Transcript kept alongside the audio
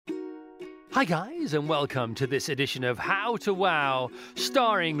Hi guys, and welcome to this edition of How to Wow,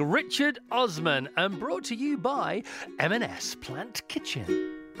 starring Richard Osman and brought to you by M&S Plant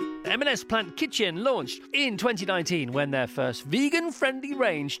Kitchen. M&S Plant Kitchen launched in 2019 when their first vegan-friendly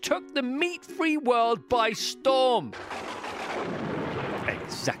range took the meat-free world by storm.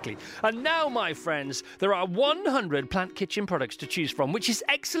 Exactly. And now, my friends, there are 100 Plant Kitchen products to choose from, which is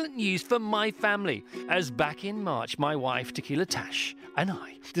excellent news for my family, as back in March, my wife, Tequila Tash, and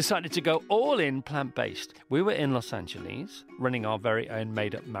I decided to go all in plant-based. We were in Los Angeles, running our very own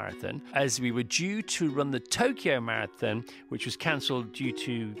made-up marathon, as we were due to run the Tokyo Marathon, which was cancelled due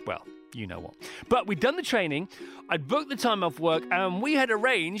to, well, you know what. But we'd done the training, I'd booked the time off work, and we had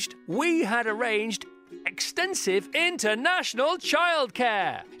arranged extensive international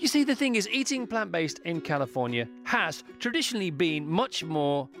childcare. You see, the thing is, eating plant-based in California has traditionally been much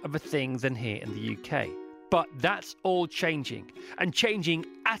more of a thing than here in the UK. But that's all changing, and changing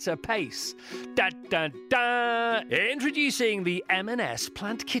at a pace. Da-da-da! Introducing the M&S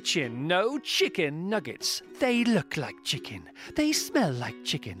Plant Kitchen No Chicken Nuggets. They look like chicken, they smell like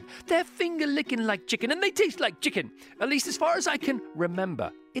chicken, they're finger-licking like chicken, and they taste like chicken. At least as far as I can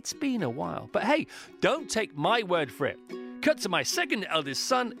remember. It's been a while. But hey, don't take my word for it. Cut to my second eldest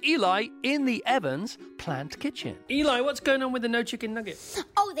son, Eli, in the Evans Plant Kitchen. Eli, what's going on with the no chicken nugget?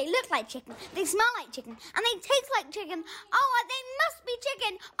 Oh, they look like chicken, they smell like chicken, and they taste like chicken. Oh, they must be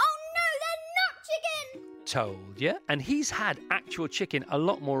chicken. Oh no, they're not chicken. Told ya. And he's had actual chicken a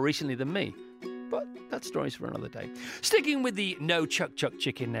lot more recently than me. But that story's for another day. Sticking with the no chuck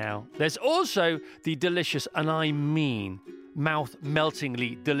chicken now, there's also the delicious, and I mean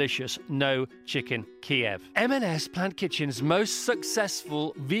mouth-meltingly delicious no chicken Kiev. M&S Plant Kitchen's most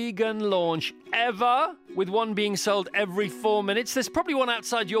successful vegan launch ever, with one being sold every 4 minutes. There's probably one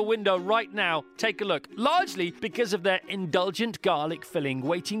outside your window right now. Take a look. Largely because of their indulgent garlic filling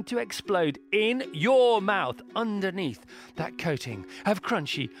waiting to explode in your mouth underneath that coating of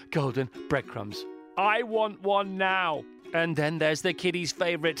crunchy golden breadcrumbs. I want one now. And then there's the kiddies'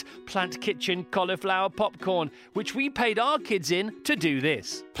 favourite Plant Kitchen cauliflower popcorn, which we paid our kids in to do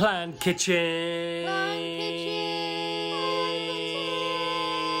this. Plant Kitchen!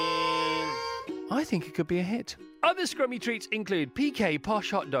 I think it could be a hit. Other scrummy treats include PK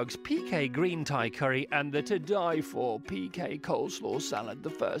Posh Hot Dogs, PK Green Thai Curry, and the to die for PK Coleslaw Salad, the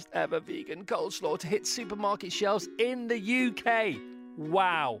first ever vegan coleslaw to hit supermarket shelves in the UK.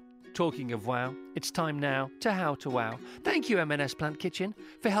 Wow. Talking of wow, it's time now to How to Wow. Thank you, M&S Plant Kitchen,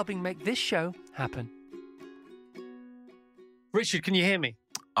 for helping make this show happen. Richard, can you hear me?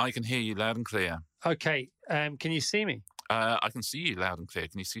 I can hear you loud and clear. Okay, can you see me? I can see you loud and clear.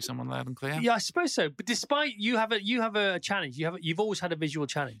 Can you see someone loud and clear? Yeah, I suppose so. But despite you have a challenge. You've always had a visual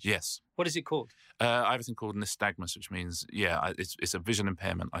challenge. Yes. What is it called? I have a thing called nystagmus, which means, it's a vision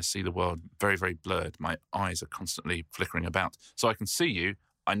impairment. I see the world very, very blurred. My eyes are constantly flickering about. So I can see you.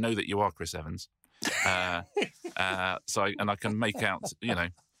 I know that you are Chris Evans. I can make out,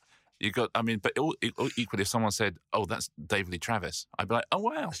 but equally if someone said, oh, that's David Lee Travis, I'd be like, oh,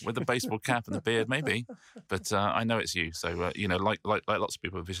 wow, with the baseball cap and the beard, maybe. But I know it's you. So, like lots of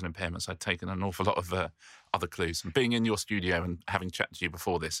people with vision impairments, I'd taken an awful lot of other clues. And being in your studio and having chatted to you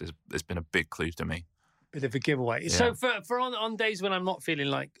before this has been a big clue to me. Bit of a giveaway. Yeah. So for on days when I'm not feeling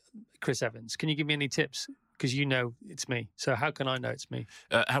like Chris Evans, can you give me any tips? Because you know it's me. So how can I know it's me?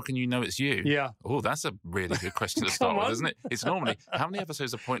 How can you know it's you? Yeah. Oh, that's a really good question to start with, isn't it? It's normally, how many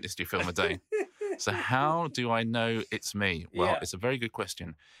episodes of Pointless do you film a day? So how do I know it's me? Well, It's a very good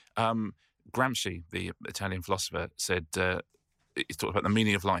question. Gramsci, the Italian philosopher, said, he talked about the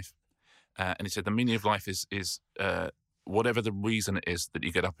meaning of life. And he said the meaning of life is whatever the reason it is that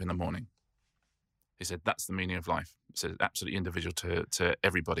you get up in the morning. He said that's the meaning of life. He said absolutely individual to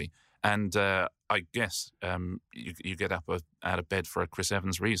everybody. And I guess you get up out of bed for a Chris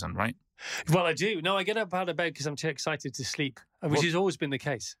Evans reason, right? Well, I do. No, I get up out of bed because I'm too excited to sleep, which has always been the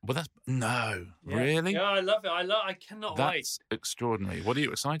case. Well, really? Yeah, I love it. I cannot wait. That's extraordinary. What are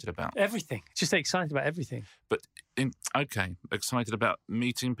you excited about? Everything. Just excited about everything. But excited about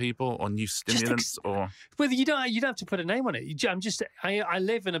meeting people or new stimulants or. Well, you don't have to put a name on it. I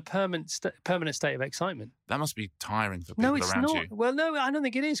live in a permanent state of excitement. That must be tiring for people around you. Well, no, I don't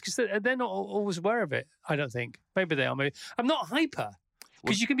think it is because they're not always aware of it. I don't think. Maybe they are. Maybe I'm not hyper.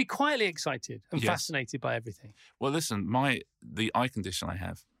 Because you can be quietly excited and fascinated by everything. Well, listen, the eye condition I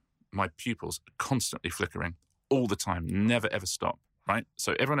have, my pupils are constantly flickering all the time, never ever stop, right?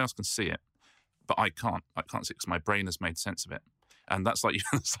 So everyone else can see it, but I can't. I can't see it because my brain has made sense of it. And that's like,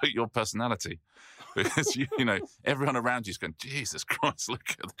 it's like your personality. Because, you know, everyone around you is going, Jesus Christ, look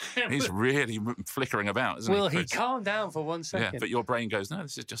at he's really flickering about, isn't Will he? he calm down for 1 second? Yeah, but your brain goes, no,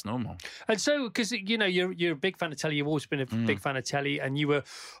 this is just normal. And so, because, you know, you're a big fan of telly, you've always been a big fan of telly, and you were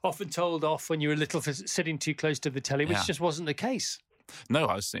often told off when you were little for sitting too close to the telly, which just wasn't the case. No,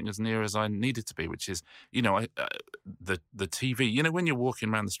 I was sitting as near as I needed to be, which is, you know, the TV. You know, when you're walking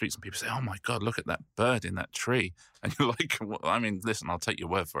around the streets and people say, "Oh my God, look at that bird in that tree," and you're like, well, I mean, listen, I'll take your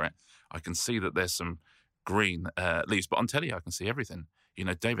word for it. I can see that there's some green leaves, but on telly I can see everything. You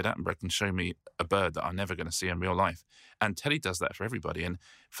know, David Attenborough can show me a bird that I'm never going to see in real life, and telly does that for everybody. And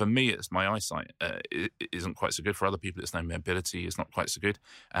for me, it's my eyesight it isn't quite so good. For other people, it's no mobility, it's not quite so good,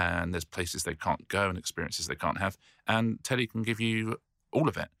 and there's places they can't go and experiences they can't have, and telly can give you all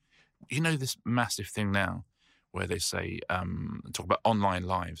of it. You know, this massive thing now where they say talk about online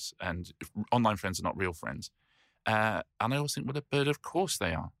lives and online friends are not real friends, and I always think, well, but of course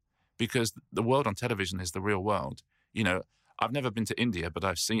they are, because the world on television is the real world. You know, I've never been to India, but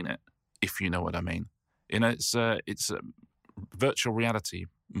I've seen it, if you know what I mean. You know, it's virtual reality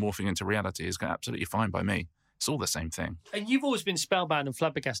morphing into reality is absolutely fine by me. It's all the same thing. And you've always been spellbound and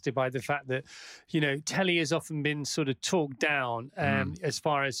flabbergasted by the fact that, you know, telly has often been sort of talked down as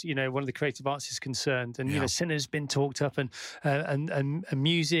far as, you know, one of the creative arts is concerned. And, you know, cinema's been talked up and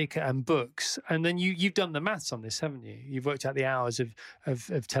music and books. And then you've done the maths on this, haven't you? You've worked out the hours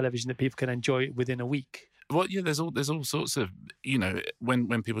of television that people can enjoy within a week. Well, yeah, there's all sorts of, you know,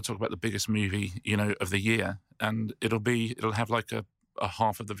 when people talk about the biggest movie, you know, of the year, and it'll have like a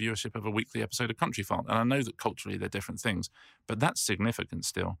half of the viewership of a weekly episode of Countryfile. And I know that culturally they're different things, but that's significant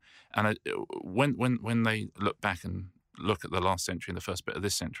still. And when they look back and look at the last century and the first bit of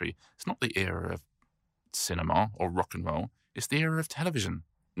this century, it's not the era of cinema or rock and roll. It's the era of television.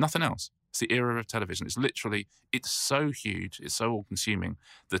 Nothing else. It's the era of television. It's so huge. It's so all-consuming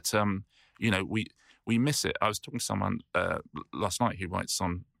that, you know, we miss it. I was talking to someone last night who writes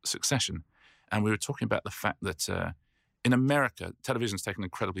on Succession, and we were talking about the fact that in America, television's taken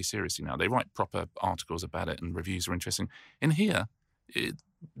incredibly seriously now. They write proper articles about it, and reviews are interesting. In here,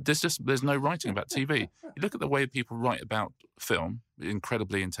 there's no writing about TV. You look at the way people write about film,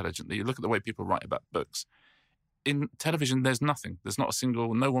 incredibly intelligently. You look at the way people write about books. In television, there's nothing. There's not a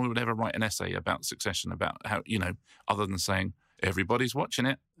single. No one would ever write an essay about Succession, about how, you know, other than saying everybody's watching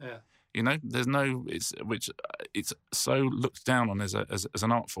it. Yeah. You know, there's no. It's so looked down on as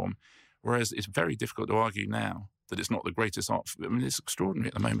an art form, whereas it's very difficult to argue now that it's not the greatest art. I mean, it's extraordinary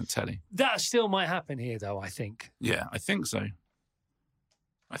at the moment, telly. That still might happen here, though, I think. Yeah, I think so.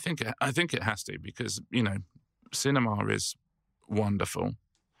 I think it has to, because, you know, cinema is wonderful,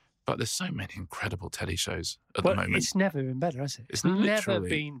 but there's so many incredible telly shows at the moment. It's never been better, has it? It's never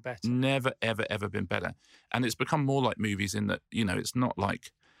been better. Never, ever, ever been better. And it's become more like movies in that, you know, it's not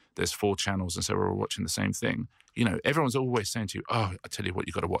like there's 4 channels and so we're all watching the same thing. You know, everyone's always saying to you, oh, I tell you what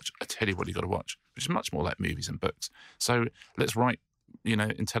you got to watch. I tell you what you got to watch, which is much more like movies and books. So let's write, you know,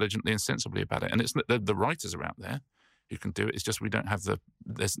 intelligently and sensibly about it. And it's the writers are out there who can do it. It's just we don't have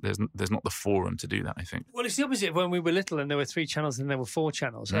there's not the forum to do that, I think. Well, it's the opposite of when we were little and there were 3 channels and there were 4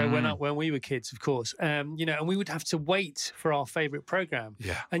 channels. When we were kids, of course. You know, and we would have to wait for our favourite programme.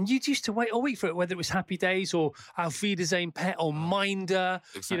 Yeah. And you used to wait all week for it, whether it was Happy Days or Auf Wiedersehen Pet or Minder,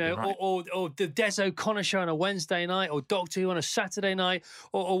 exactly, you know, right. or the Des O'Connor show on a Wednesday night, or Doctor Who on a Saturday night,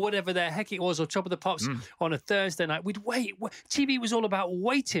 or whatever the heck it was, or Top of the Pops on a Thursday night. We'd wait. TV was all about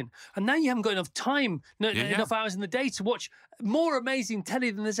waiting. And now you haven't got enough time, enough hours in the day to watch more amazing telly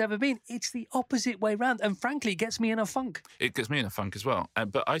than there's ever been. It's the opposite way round, and frankly, it gets me in a funk. It gets me in a funk as well.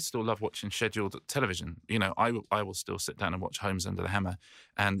 But I still love watching scheduled television. You know, I will still sit down and watch Homes Under the Hammer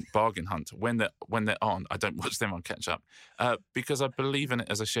and Bargain Hunt when they're on. I don't watch them on catch up because I believe in it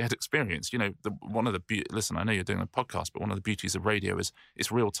as a shared experience. You know, listen, I know you're doing a podcast, but one of the beauties of radio is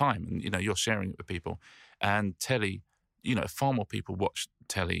it's real time, and you know you're sharing it with people. And telly, you know, far more people watch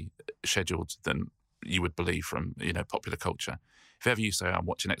telly scheduled than you would believe from, you know, popular culture. If ever you say, I'm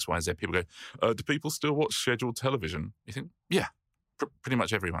watching X, Y, Z, people go, do people still watch scheduled television? You think, yeah, pretty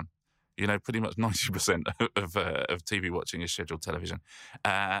much everyone. You know, pretty much 90% of TV watching is scheduled television.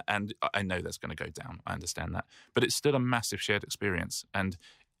 And I know that's going to go down. I understand that. But it's still a massive shared experience. And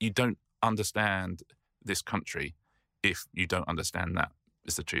you don't understand this country if you don't understand that,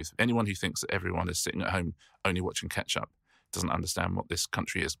 is the truth. Anyone who thinks that everyone is sitting at home only watching catch-up doesn't understand what this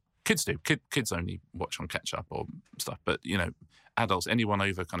country is. Kids do. Kids only watch on catch-up or stuff. But, you know, adults, anyone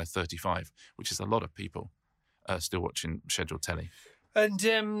over kind of 35, which is a lot of people, still watching scheduled telly.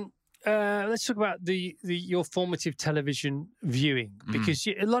 And let's talk about your formative television viewing, because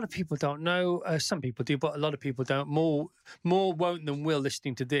a lot of people don't know. Some people do, but a lot of people don't. More won't than will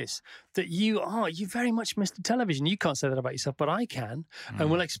listening to this. That you very much missed the television. You can't say that about yourself, but I can, and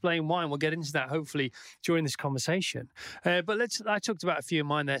we'll explain why, and we'll get into that hopefully during this conversation. But I talked about a few of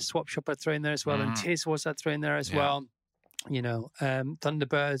mine there. Swap Shop I'd throw in there as well, and Tiz was I'd throw in there as well. You know,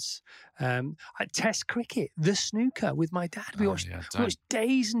 Thunderbirds, Test cricket, the snooker with my dad. We watched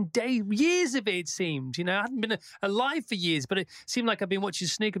days and days, years of it seemed. You know, I hadn't been alive for years, but it seemed like I'd been watching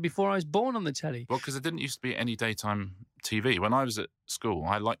snooker before I was born on the telly. Well, because it didn't used to be any daytime TV. When I was at school,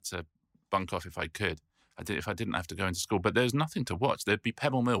 I liked to bunk off if I could. If I didn't have to go into school. But there's nothing to watch. There'd be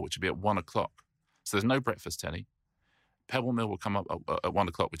Pebble Mill, which would be at 1 o'clock. So there's no breakfast telly. Pebble Mill will come up at 1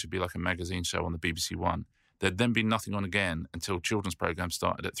 o'clock, which would be like a magazine show on the BBC One. There'd then be nothing on again until children's programmes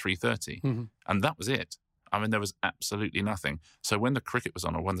started at 3:30. And that was it. I mean, there was absolutely nothing. So when the cricket was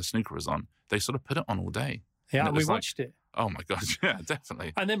on or when the snooker was on, they sort of put it on all day. Yeah, and we watched it. Oh, my God. Yeah,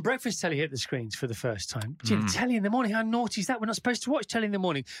 definitely. And then breakfast telly hit the screens for the first time. Telly in the morning, how naughty is that? We're not supposed to watch telly in the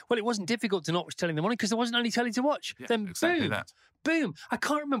morning. Well, it wasn't difficult to not watch telly in the morning because there wasn't any telly to watch. Yeah, then exactly boom. I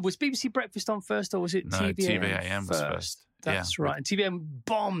can't remember. Was BBC Breakfast on first or was it TVAM? TVAM was first. That's right. And TVM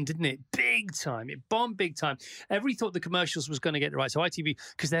bombed, didn't it? Big time. It bombed big time. Everybody thought the commercials was going to get it right. So ITV,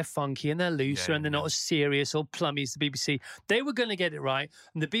 because they're funky and they're looser and they're not as serious or plummy as the BBC, they were going to get it right.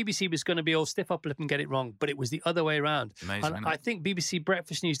 And the BBC was going to be all stiff upper lip and get it wrong. But it was the other way around. Amazing. And I think BBC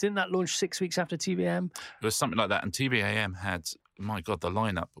Breakfast News, didn't that launch 6 weeks after TVM? It was something like that. And TVAM had, my God, the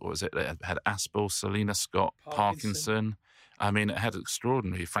lineup, what was it? It had Aspel, Selena Scott, Parkinson. I mean, it had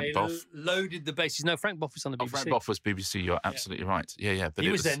extraordinary. Frank Boff loaded the bases. No, Frank Boff was on the BBC. Frank Boff was BBC. You're absolutely right. Yeah. But he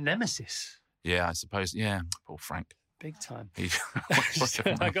was their nemesis. Yeah, I suppose. Yeah, poor Frank. Big time.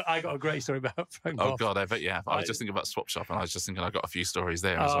 I got a great story about Frank Boff. Oh God, I bet. Yeah, I was just thinking about Swap Shop, and I was just thinking I got a few stories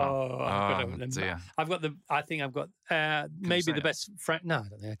there as well. I think I've got maybe the best Frank. No, I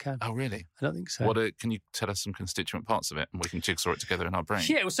don't think I can. Oh really? I don't think so. Can you tell us some constituent parts of it, and we can jigsaw it together in our brain?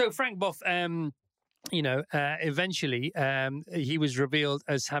 Yeah. So Frank Boff. Eventually he was revealed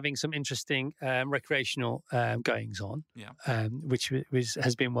as having some interesting recreational goings on, which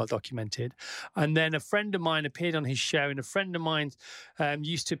has been well documented. And then a friend of mine appeared on his show, and a friend of mine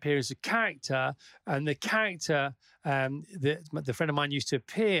used to appear as a character, and the character the friend of mine used to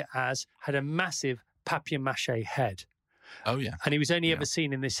appear as had a massive papier-mâché head. Oh, yeah. And he was only ever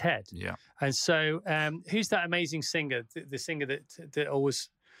seen in this head. Yeah. And so who's that amazing singer, the singer that always...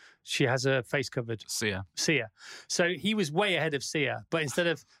 She has her face covered. Sia. So he was way ahead of Sia, but instead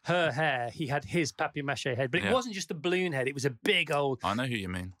of her hair, he had his papier-mâché head. But it wasn't just a balloon head; it was a big old. I know who you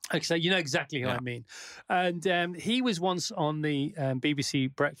mean. Okay, so you know exactly who I mean. And he was once on the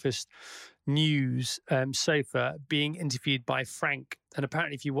BBC Breakfast News sofa being interviewed by Frank. And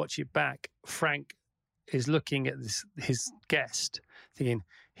apparently, if you watch it back, Frank is looking at his guest, thinking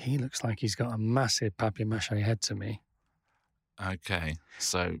he looks like he's got a massive papier-mâché head to me. Okay,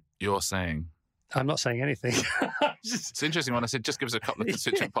 so you're saying... I'm not saying anything. It's interesting when I said just give us a couple of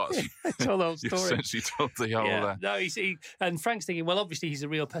constituent parts. It's all the whole story. You essentially told the whole... No, and Frank's thinking, well, obviously he's a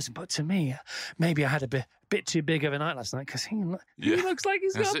real person, but to me, maybe I had a bit too big of a night last night because he looks like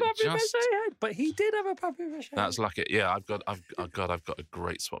he's got a papier-mâché head, but he did have a papier-mâché head. That's like it. Yeah, I've got a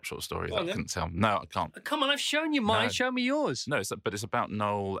great Swap Shop story that I couldn't tell. No, I can't. Come on, I've shown you mine. No. Show me yours. No, but it's about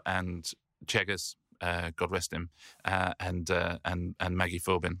Noel and Cheggers. God rest him, and Maggie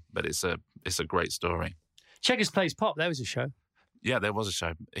Philbin. But it's a great story. Cheggers Plays Pop. There was a show. Yeah, there was a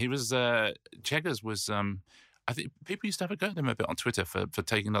show. He was Cheggers was. I think people used to have a go at him a bit on Twitter for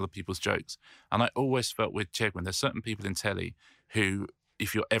taking other people's jokes, and I always felt with Chegwin, there's certain people in telly who,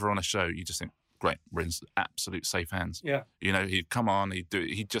 if you're ever on a show, you just think, great, we're in absolute safe hands. Yeah. You know, he'd come on, he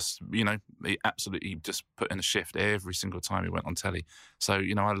absolutely just put in a shift every single time he went on telly. So,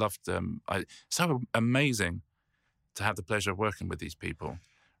 you know, I loved so amazing to have the pleasure of working with these people,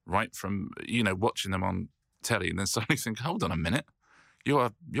 right from, you know, watching them on telly and then suddenly think, hold on a minute,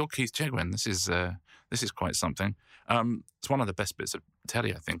 you're Keith Chegwin. This is quite something. It's one of the best bits of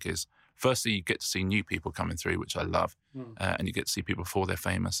telly, I think, is firstly, you get to see new people coming through, which I love, and you get to see people before they're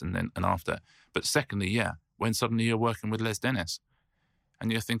famous and after. But secondly, when suddenly you're working with Les Dennis,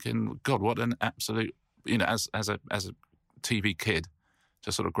 and you're thinking, God, what an absolute, you know, as a TV kid,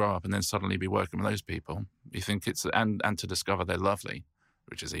 to sort of grow up and then suddenly be working with those people, you think it's and to discover they're lovely,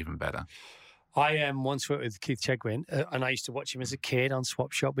 which is even better. I once worked with Keith Chegwin, and I used to watch him as a kid on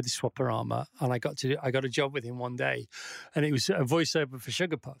Swap Shop with his Swapperama, and I got a job with him one day, and it was a voiceover for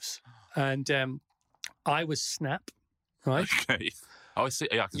Sugar Puffs, and I was Snap, right? Okay. Oh, I see.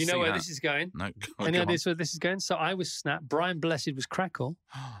 Yeah, I can You see know where that. this is going? No, Any go on. ideas where this is going? So I was Snap, Brian Blessed was Crackle,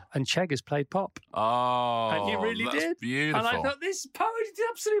 and Cheggers played Pop. Oh, And he really that's did. beautiful. And I thought, this poetry is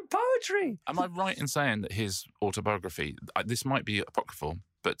absolute poetry. Am I right in saying that his autobiography, this might be apocryphal,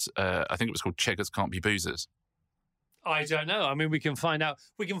 but I think it was called Cheggers Can't Be Boozers. I don't know. I mean, we can find out.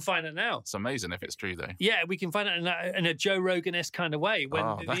 We can find out now. It's amazing if it's true, though. Yeah, we can find out in a Joe Rogan-esque kind of way when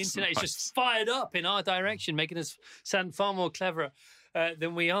Oh, the that's internet is nice. just fired up in our direction, making us sound far more clever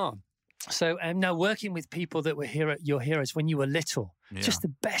than we are. So now working with people that were your heroes when you were little, Yeah. just the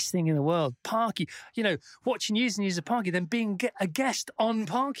best thing in the world. Parky, watching years and years of Parky, then being a guest on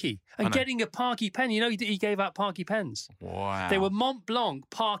Parky I and know. getting a Parky pen. He gave out Parky pens. Wow. They were Mont Blanc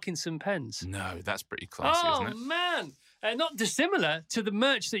Parkinson pens. No, that's pretty classy, Oh, isn't it? man. Not dissimilar to the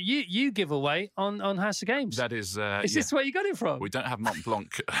merch that you give away on House of Games. That is. Is yeah. this where you got it from? We don't have Mont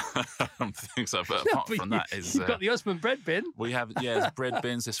Blanc things, but apart But from that, is you've got the Osman bread bin. we have there's bread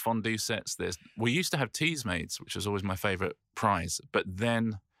bins, there's fondue sets. We used to have Teasmades, which was always my favourite prize, but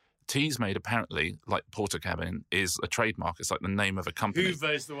then Teasmade apparently, like Portakabin, is a trademark. It's like the name of a company.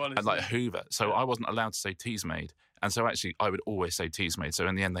 Hoover's the one. And like Hoover. So I wasn't allowed to say Teasmade. And so actually I would always say Teasmade. So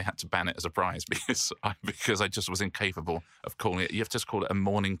in the end they had to ban it as a prize because I just was incapable of calling it. You have to just call it a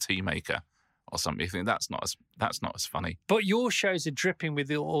morning tea maker or something. You think that's not as funny. But your shows are dripping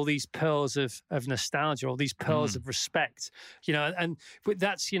with all these pearls of nostalgia, all these pearls of respect, and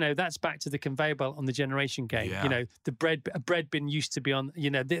that's back to the conveyor belt on the Generation Game. Yeah. A bread bin used to be on,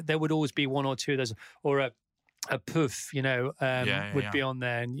 there would always be one or two of those, or a poof, would be on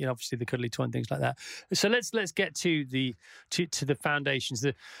there, and obviously the cuddly toy and things like that. So let's get to the foundations,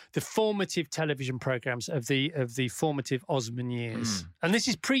 the formative television programs of the formative Osman years. And this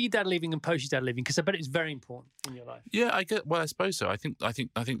is pre your dad leaving and post your dad leaving, because I bet it's very important in your life. Yeah, I suppose so. I think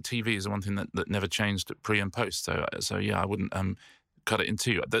TV is the one thing that never changed pre and post. So yeah, I wouldn't cut it in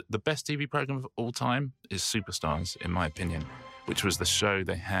two. The best TV program of all time is Superstars, in my opinion, which was the show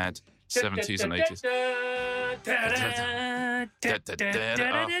they had 70s and 80s.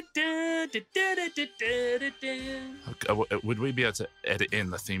 Would we be able to edit in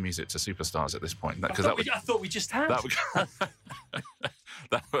the theme music to Superstars at this point? I thought we just had. What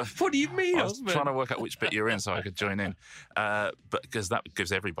do you mean, I was Osman? trying to work out which bit you're in so I could join in, but because that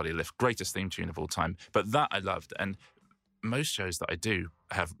gives everybody a lift. Greatest theme tune of all time. But that I loved, and most shows that I do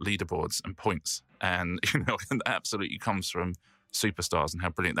have leaderboards and points, and and that absolutely comes from Superstars and how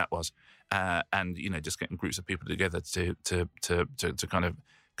brilliant that was, and just getting groups of people together to kind of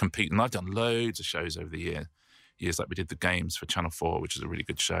compete. And I've done loads of shows over the years, like we did the Games for Channel 4, which is a really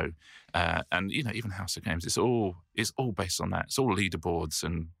good show, and even House of Games. It's all based on that. It's all leaderboards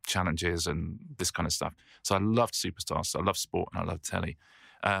and challenges and this kind of stuff. So I loved Superstars. So I love sport and I love telly.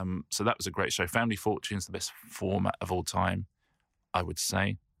 So that was a great show. Family Fortune's the best format of all time, I would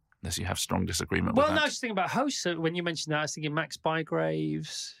say, unless you have strong disagreement with that. Well, no, I was thinking about hosts. So when you mentioned that, I was thinking Max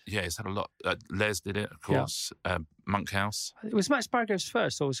Bygraves. Yeah, he's had a lot. Les did it, of course. Monkhouse. Was Max Bygraves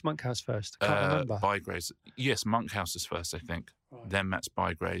first or was Monkhouse first? I can't remember. Bygraves. Yes, Monkhouse is first, I think. Right. Then Max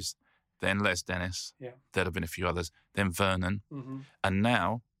Bygraves. Then Les Dennis. Yeah. There'd have been a few others. Then Vernon. Mm-hmm. And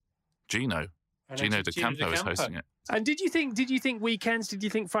now Gino. Gino De Campo is hosting it. And did you think weekends? Did you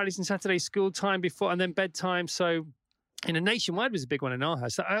think Fridays and Saturdays school time before and then bedtime? So, nationwide was a big one in our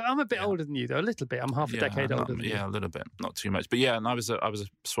house. I'm a bit older than you, though, a little bit. I'm half a decade older than you. Yeah, a little bit, not too much. But yeah, and I was a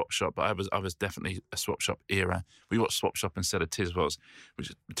swap shop, but I was definitely a swap shop era. We watched Swap Shop instead of Tiswells,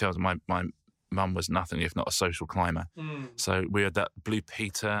 which tells my mum was nothing if not a social climber. So we had that Blue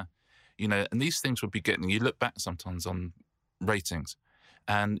Peter, and these things would be getting. You look back sometimes on ratings.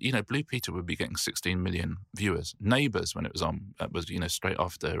 And, Blue Peter would be getting 16 million viewers. Neighbours, when it was on, was, straight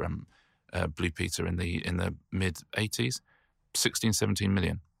after Blue Peter in the mid-80s, 16, 17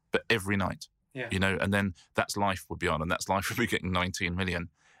 million. But every night, and then That's Life would be on, and That's Life would be getting 19 million.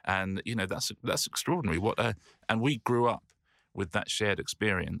 And, that's extraordinary. And we grew up with that shared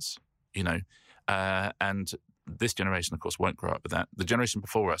experience, and this generation, of course, won't grow up with that. The generation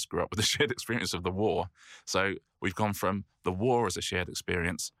before us grew up with the shared experience of the war. So we've gone from the war as a shared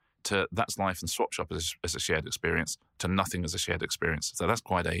experience to That's Life and Swap Shop as a shared experience to nothing as a shared experience. So that's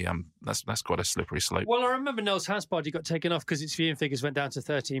quite a that's quite a slippery slope. Well, I remember Noel's House Party got taken off because its viewing figures went down to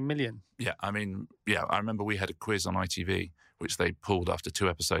 13 million. Yeah, I remember we had a quiz on ITV which they pulled after 2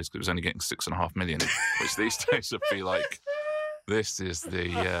 episodes because it was only getting 6.5 million, which these days would be like. This is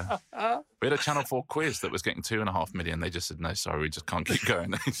the... we had a Channel 4 quiz that was getting 2.5 million. They just said, no, sorry, we just can't keep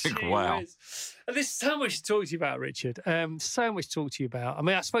going. I think, wow. And there's so much to talk to you about, Richard. So much to talk to you about. I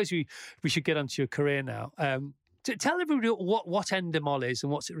mean, I suppose we should get onto your career now. Tell everybody what Endemol is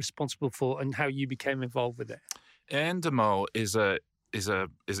and what's it responsible for and how you became involved with it. Endemol is a is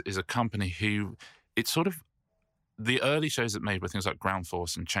a company who, it's sort of, the early shows it made were things like Ground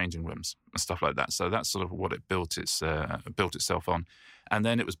Force and Changing Rooms and stuff like that. So that's sort of what it built itself on. And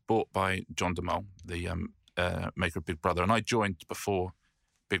then it was bought by John de Mol, the maker of Big Brother. And I joined before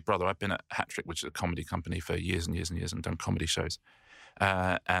Big Brother. I've been at Hat Trick, which is a comedy company, for years and years and years, and done comedy shows.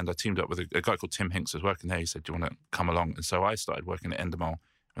 And I teamed up with a guy called Tim Hinks, who was working there. He said, "Do you want to come along?" And so I started working at Endemol,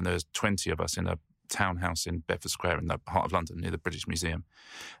 and there was 20 of us in a townhouse in Bedford Square in the heart of London, near the British Museum.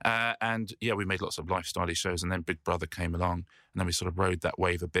 And yeah, we made lots of lifestyle shows, and then Big Brother came along, and then we sort of rode that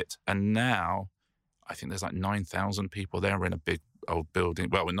wave a bit. And now, I think there's like 9,000 people there. We're in a big old building.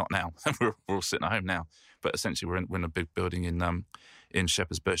 Well, we're not now. we're all sitting at home now. But essentially, we're in a big building in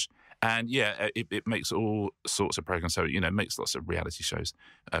Shepherd's Bush. And yeah, it makes all sorts of programs. So, it makes lots of reality shows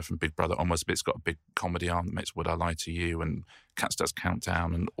from Big Brother onwards. But it's got a big comedy arm that makes Would I Lie to You and Cats Does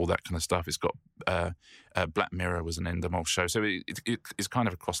Countdown and all that kind of stuff. It's got Black Mirror was an Endemol show. So it's kind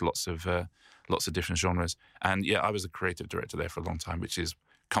of across lots of different genres. And yeah, I was a creative director there for a long time, which is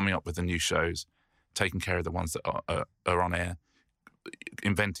coming up with the new shows, taking care of the ones that are on air,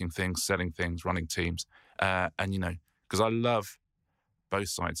 inventing things, selling things, running teams. And, because I love both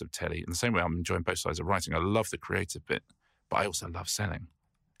sides of telly. In the same way I'm enjoying both sides of writing. I love the creative bit, but I also love selling.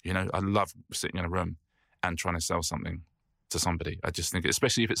 I love sitting in a room and trying to sell something to somebody. I just think,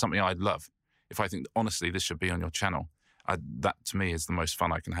 especially if it's something I love, if I think, honestly, this should be on your channel, that to me is the most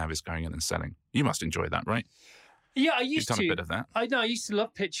fun I can have, is going in and selling. You must enjoy that, right? Yeah, I You've done a bit of that. I know. I used to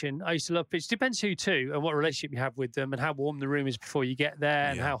love pitching. Depends who to and what relationship you have with them and how warm the room is before you get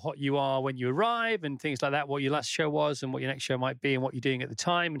there and how hot you are when you arrive and things like that, what your last show was and what your next show might be and what you're doing at the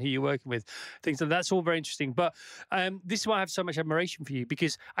time and who you're working with. Things like that's all very interesting. But this is why I have so much admiration for you,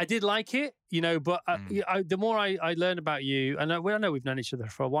 because I did like it, but the more I learn about you, and I know we've known each other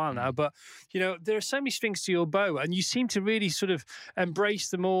for a while now, but, there are so many strings to your bow and you seem to really sort of embrace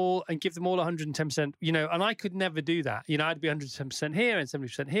them all and give them all 110%, and I could never do that. I'd be 110% here and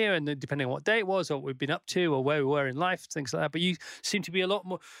 70% here, and then depending on what day it was or what we've been up to or where we were in life, things like that. But you seem to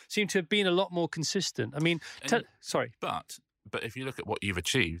have been a lot more consistent. I mean, sorry. But if you look at what you've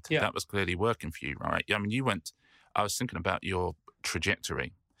achieved, that was clearly working for you, right? I mean, I was thinking about your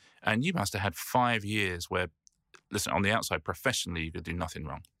trajectory, and you must have had 5 years where, listen, on the outside, professionally, you could do nothing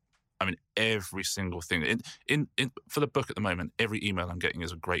wrong. I mean, every single thing. For the book at the moment, every email I'm getting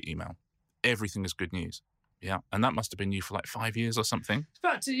is a great email. Everything is good news. Yeah, and that must have been you for like 5 years or something.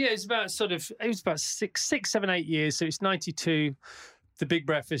 It was about 6, 7, 8 years. So it's 92, The Big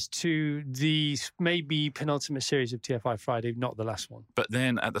Breakfast, to the maybe penultimate series of TFI Friday, not the last one. But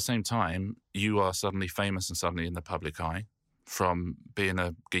then at the same time, you are suddenly famous and suddenly in the public eye from being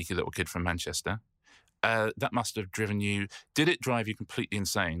a geeky little kid from Manchester. That must have driven you. Did it drive you completely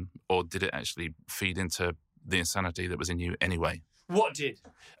insane, or did it actually feed into the insanity that was in you anyway? What did?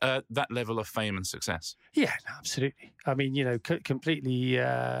 That level of fame and success. Yeah, no, absolutely. I mean, completely.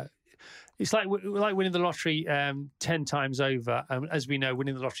 It's like winning the lottery 10 times over. As we know,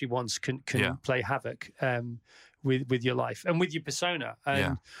 winning the lottery once can play havoc with your life and with your persona.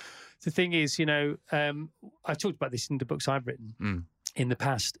 And the thing is, I've talked about this in the books I've written in the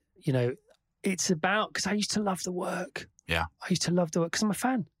past. It's about, because I used to love the work. Yeah, I used to love the work because I'm a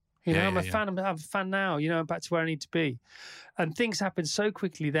fan. I'm a fan. I'm a fan now. I'm back to where I need to be, and things happen so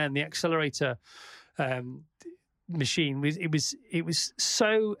quickly. Then the accelerator machine was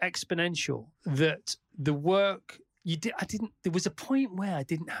so exponential that the work you did. There was a point where I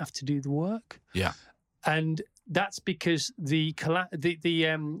didn't have to do the work. Yeah, and that's because what's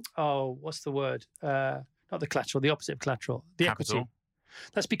the word? Not the collateral. The opposite of collateral. The capital. Equity.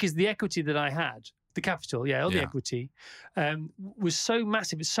 That's because the equity that I had. The capital, the equity, was so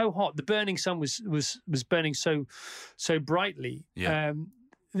massive. It's so hot. The burning sun was burning so brightly. Yeah.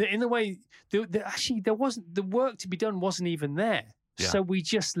 In a way, actually, there wasn't the work to be done. Wasn't even there. Yeah. So we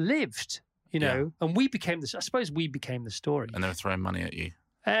just lived, and we became I suppose we became the story. And they were throwing money at you.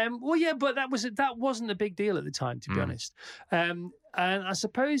 Well, yeah, but that wasn't a big deal at the time, to be honest. And I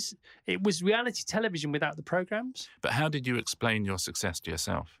suppose it was reality television without the programs. But how did you explain your success to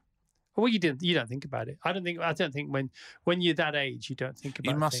yourself? Well, you didn't. You don't think about it. I don't think when you're that age, you don't think about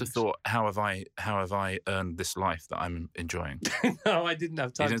it. You must have thought, how have I earned this life that I'm enjoying? No, I didn't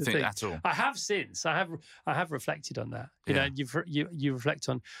have time to think. You didn't think at all? I have since. I have reflected on that. You reflect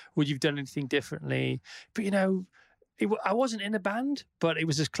on, would you've done anything differently? But I wasn't in a band, but it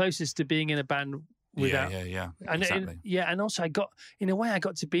was as closest to being in a band without. Yeah. And exactly. And also I got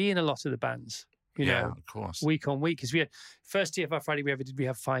to be in a lot of the bands. Of course. Week on week, because we had first TFI Friday we ever did. We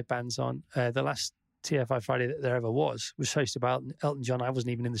have 5 bands on. The last TFI Friday that there ever was hosted by Elton John. I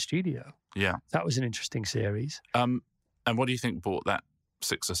wasn't even in the studio. Yeah, that was an interesting series. And what do you think brought that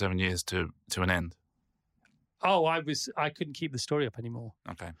 6 or 7 years to an end? Oh, I couldn't keep the story up anymore.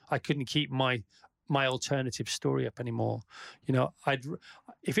 Okay. I couldn't keep my alternative story up anymore. You know,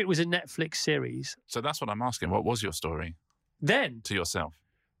 if it was a Netflix series, So that's what I'm asking. What was your story then to yourself?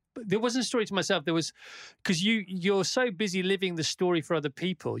 but there wasn't a story to myself. There was, because you're so busy living the story for other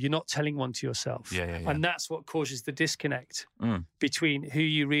people, you're not telling one to yourself. Yeah. And that's what causes the disconnect Mm. between who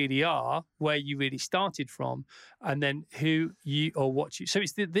you really are, where you really started from, and then who you or what you. So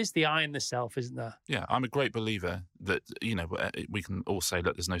there's the I and the self, isn't there? Yeah, I'm a great believer that, we can all say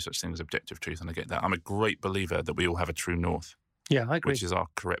that there's no such thing as objective truth, and I get that. I'm a great believer that we all have a true north, Yeah, I agree. which is our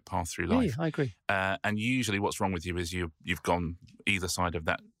correct path through Yeah, life. I agree. And usually what's wrong with you is you've gone either side of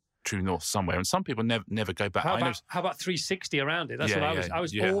that true north somewhere. And some people never go back. How I know, about 360 around it? That's Yeah, what I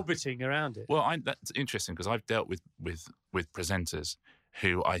was yeah. orbiting around it. well, that's interesting because I've dealt with presenters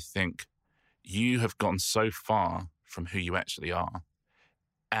who I think you have gone so far from who you actually are,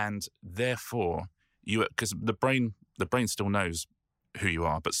 and therefore because the brain still knows who you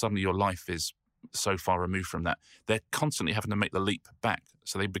are, but suddenly your life is so far removed from that. They're constantly having to make the leap back,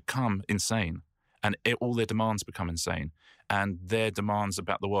 so they become insane, and all their demands become insane, and their demands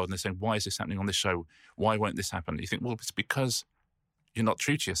about the world. And they're saying, "Why is this happening on this show? Why won't this happen?" You think, well, it's because you're not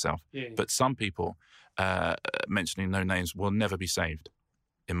true to yourself. Yeah. But some people, mentioning no names, will never be saved,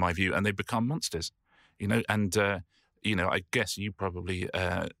 in my view, and they become monsters. And I guess you probably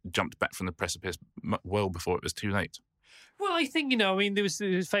jumped back from the precipice well before it was too late. Well, I think, there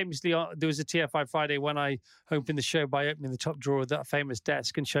was famously, there was a TFI Friday when I opened the show by opening the top drawer of that famous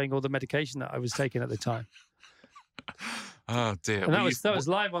desk and showing all the medication that I was taking at the time. Oh dear! And that was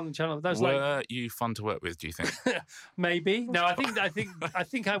live on the channel. That was were you fun to work with? Do you think? Maybe. No, I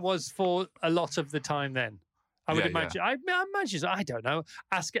think I was for a lot of the time then. I would imagine. I imagine. I don't know.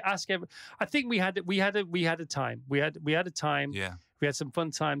 Ask. I think we had a time. We had a time. Yeah. We had some fun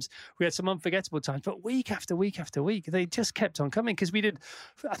times. We had some unforgettable times. But week after week after week, they just kept on coming because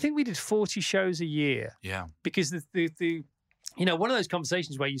I think we did 40 shows a year. Yeah. Because the one of those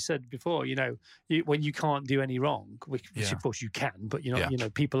conversations where you said before, when you can't do any wrong, which of course you can, but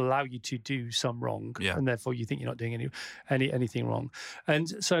people allow you to do some wrong, and therefore you think you're not doing anything wrong. And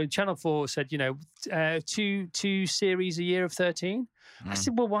so Channel 4 said, two series a year of 13. I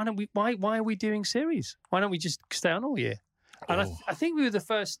said, well, why are we doing series? Why don't we just stay on all year? And I think we were the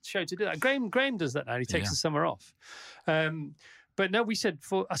first show to do that. Graham does that now. He takes the summer off. But no, I said,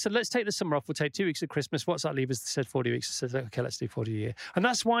 let's take the summer off. We'll take 2 weeks at Christmas. What's that leave us? They said 40 weeks. I said, okay, let's do 40 a year. And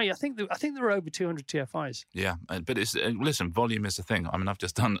that's why I think there were over 200 TFIs. Yeah, but it's listen, volume is the thing. I mean, I've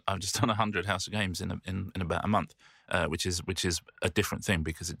just done 100 House of Games in about a month, which is a different thing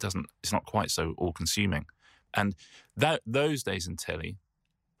because it's not quite so all consuming. And those days in telly,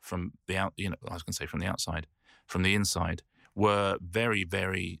 from the out, I was going to say from the outside, from the inside, were very,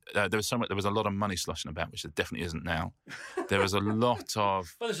 very. There was a lot of money sloshing about, which there definitely isn't now. There was a lot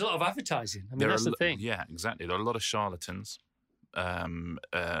of. Well, there's a lot of advertising. I mean, that's the thing. Yeah, exactly. There are a lot of charlatans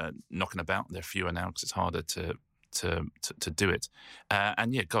knocking about. They're fewer now because it's harder to do it.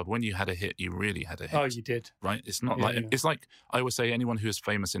 And yeah, God, when you had a hit, you really had a hit. Oh, you did. Right? It's not it's like I always say, anyone who is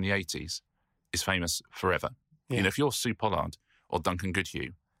famous in the 80s is famous forever. Yeah. If you're Sue Pollard or Duncan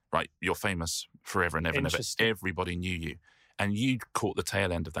Goodhue, right, you're famous forever and ever and ever. Everybody knew you. And you caught the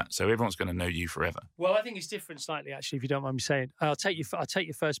tail end of that, so everyone's going to know you forever. Well, I think it's different slightly, actually, if you don't mind me saying. I'll take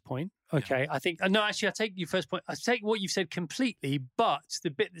your first point. Okay, yeah. I think I'll take your first point. I take what you've said completely, but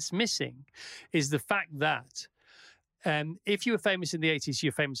the bit that's missing is the fact that if you were famous in the 80s,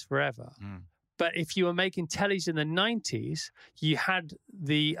 you're famous forever. Mm. But if you were making tellies in the 90s, you had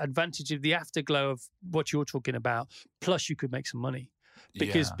the advantage of the afterglow of what you're talking about. Plus, you could make some money.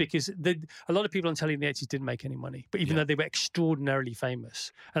 Because a lot of people on telly in the 80s didn't make any money, but even though they were extraordinarily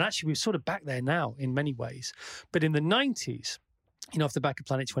famous. And actually, we're sort of back there now in many ways. But in the 90s, off the back of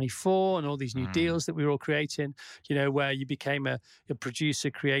Planet 24 and all these new deals that we were all creating, where you became a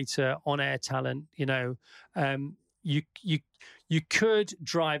producer, creator, on-air talent, you could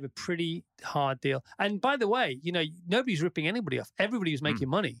drive a pretty hard deal. And by the way, nobody's ripping anybody off. Everybody was making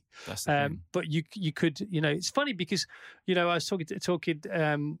money. That's the thing. But you could, it's funny because, I was talking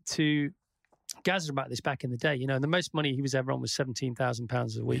to Gazza about this back in the day, and the most money he was ever on was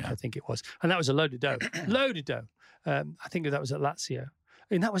 £17,000 a week, I think it was. And that was a load of dough. I think that was at Lazio.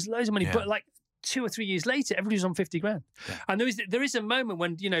 And that was loads of money. Yeah. But 2 or 3 years later, everybody's on 50 grand. Yeah. And there is a moment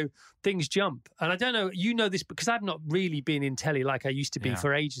when, things jump. And I don't know, this because I've not really been in telly like I used to be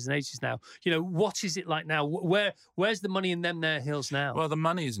for ages and ages now. What is it like now? Where's the money in them there hills now? Well, the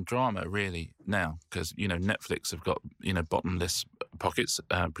money is in drama really now because, Netflix have got, bottomless pockets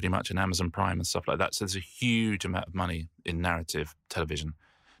pretty much, and Amazon Prime and stuff like that. So there's a huge amount of money in narrative television,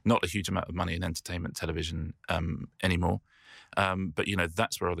 not a huge amount of money in entertainment television anymore. But,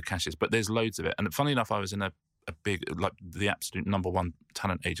 that's where all the cash is. But there's loads of it. And funny enough, I was in a big, like the absolute number one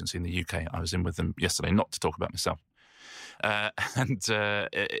talent agency in the UK. I was in with them yesterday, not to talk about myself.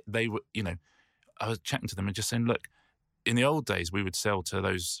 They were, I was chatting to them and just saying, look, in the old days, we would sell to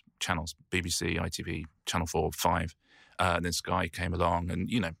those channels, BBC, ITV, Channel 4, 5, and then Sky came along. And,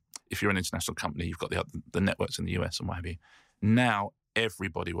 if you're an international company, you've got the networks in the US and what have you. Now,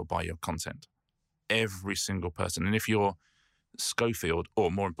 everybody will buy your content. Every single person. And if you're Schofield, or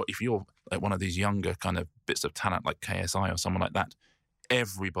more important, if you're like one of these younger kind of bits of talent like KSI or someone like that,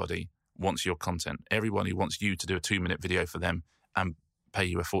 everybody wants your content. Everybody wants you to do a 2-minute video for them and pay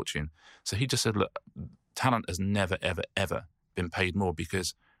you a fortune. So he just said, look, talent has never, ever, ever been paid more,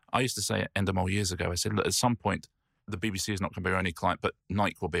 because I used to say at Endemol years ago, I said, look, at some point, the BBC is not going to be our only client, but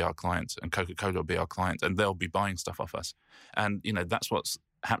Nike will be our client and Coca-Cola will be our client, and they'll be buying stuff off us. And, that's what's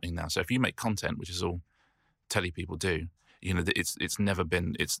happening now. So if you make content, which is all telly people do, it's never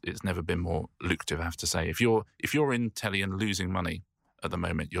been more lucrative, I have to say. If you're in telly and losing money at the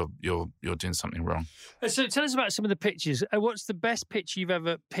moment, you're doing something wrong. So tell us about some of the pitches. What's the best pitch you've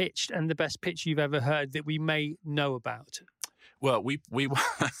ever pitched and the best pitch you've ever heard that we may know about? Well, we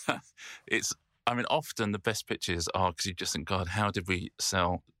often the best pitches are because you just think, God, how did we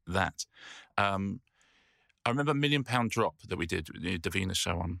sell that? I remember £1 Million Drop that we did, the Davina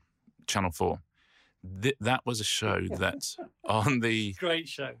show on Channel 4. That was a show that on the... Great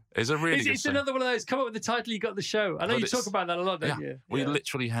show. It's a really good show. It's another one of those, come up with the title, you got the show. I know you talk about that a lot, don't you? We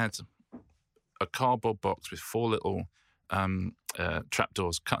literally had a cardboard box with 4 little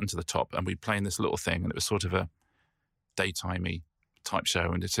trapdoors cut into the top, and we'd play in this little thing, and it was sort of a daytimey type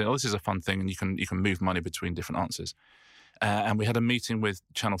show, and it's, this is a fun thing, and you can move money between different answers. And we had a meeting with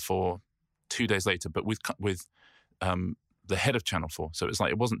Channel 4 2 days later, but with the head of Channel 4. So it was like,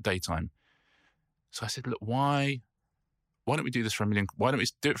 it wasn't daytime. So I said, look, why don't we do this for £1 million? Why don't we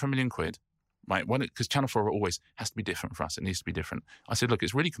do it for £1 million? Right? Because Channel 4 always has to be different for us. It needs to be different. I said, look,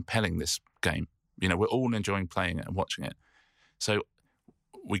 it's really compelling, this game. We're all enjoying playing it and watching it. So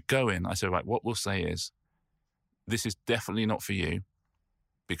we go in. I said, right, what we'll say is, this is definitely not for you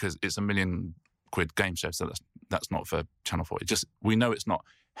because it's £1 million game show. So that's not for Channel 4. We know it's not.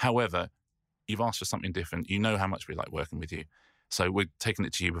 However, you've asked for something different. You know how much we like working with you. So we're taking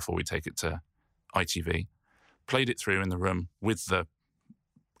it to you before we take it to ITV. Played it through in the room with the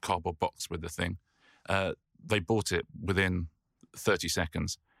cardboard box with the thing. They bought it within 30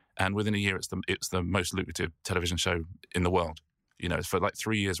 seconds. And within a year, it's the most lucrative television show in the world. For like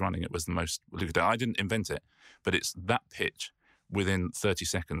 3 years running, it was the most lucrative. I didn't invent it, but it's that pitch within 30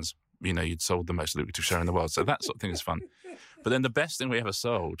 seconds. You'd sold the most lucrative show in the world. So that sort of thing is fun. But then the best thing we ever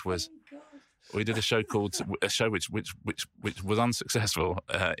sold was we did a show which was unsuccessful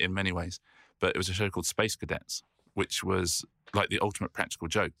in many ways, but it was a show called Space Cadets, which was like the ultimate practical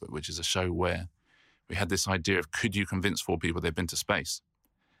joke, but which is a show where we had this idea of, could you convince 4 people they'd been to space?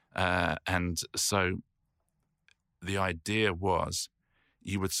 And so the idea was,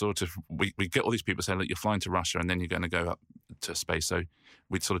 you would we get all these people saying, look, you're flying to Russia and then you're going to go up to space. So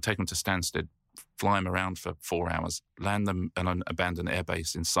we'd sort of take them to Stansted, fly them around for 4 hours, land them on an abandoned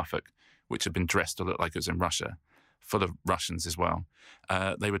airbase in Suffolk, which had been dressed to look like it was in Russia, full of Russians as well.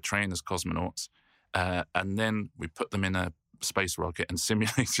 They would train as cosmonauts. And then we put them in a space rocket and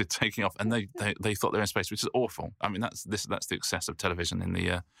simulated taking off, and they thought they were in space, which is awful. I mean, that's the excess of television in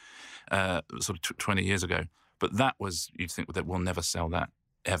the sort of 20 years ago. But that was, you'd think that we'll never sell that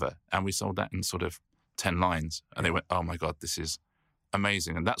ever. And we sold that in sort of 10 lines. And they went, oh my God, this is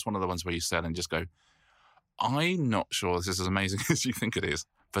amazing. And that's one of the ones where you sell and just go, I'm not sure this is as amazing as you think it is.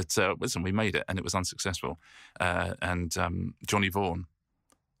 But listen, we made it and it was unsuccessful. And Johnny Vaughan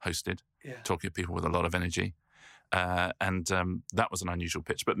hosted, talking to people with a lot of energy. And that was an unusual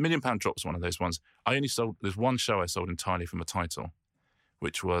pitch. But £1 Million Drop was one of those ones. There's one show I sold entirely from a title,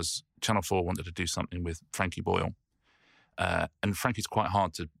 which was Channel 4 wanted to do something with Frankie Boyle. And Frankie's quite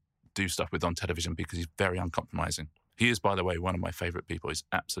hard to do stuff with on television because he's very uncompromising. He is, by the way, one of my favourite people. He's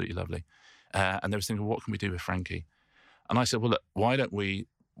absolutely lovely. And they were thinking, what can we do with Frankie? And I said, well, look, why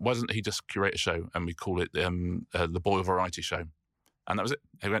doesn't he just curate a show and we call it the Boyle Variety Show? And that was it.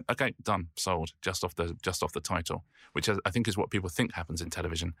 He went, okay, done, sold, just off the title, which I think is what people think happens in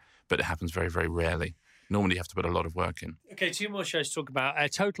television, but it happens very, very rarely. Normally, you have to put a lot of work in. Okay, 2 more shows to talk about.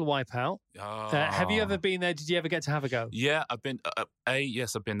 Total Wipeout. Oh. Have you ever been there? Did you ever get to have a go? Yeah, I've been.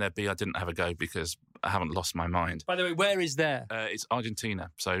 Yes, I've been there. B, I didn't have a go because I haven't lost my mind. By the way, where is there? It's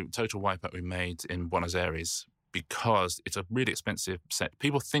Argentina. So Total Wipeout we made in Buenos Aires because it's a really expensive set.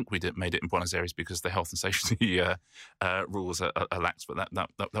 People think we made it in Buenos Aires because the health and safety rules are lax, but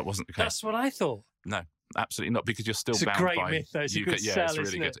that wasn't the case. That's what I thought. No. Absolutely not, because you're still it's bound a great by myth, though. It's a good yeah, sell, it's really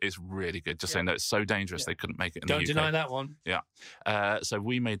isn't good. it? It's really good. Just saying that it's so dangerous they couldn't make it in Don't the UK. deny that one. Yeah. So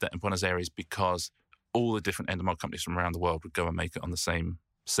we made that in Buenos Aires because all the different Endemol companies from around the world would go and make it on the same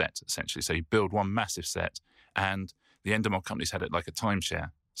set, essentially. So you build one massive set, and the Endemol companies had it like a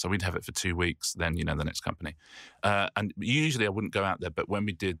timeshare. So we'd have it for 2 weeks, then, the next company. And usually I wouldn't go out there, but when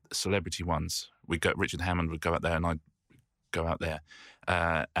we did celebrity ones, Richard Hammond would go out there and I'd go out there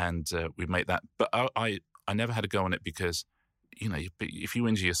and we'd make that. But I never had a go on it because, if you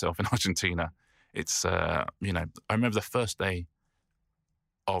injure yourself in Argentina, it's, I remember the first day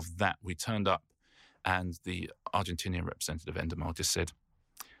of that, we turned up and the Argentinian representative, Endemol, just said,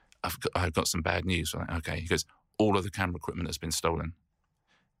 I've got some bad news. We're like, okay. He goes, all of the camera equipment has been stolen.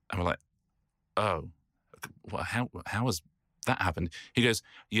 And we're like, oh, well, how has that happened? He goes,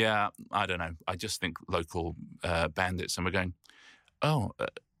 yeah, I don't know. I just think local bandits. And we're going, oh,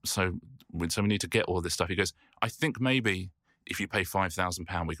 so we need to get all this stuff. He goes, I think maybe if you pay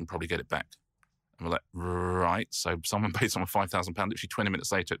 £5,000, we can probably get it back. And we're like, right. So someone paid someone £5,000. Literally 20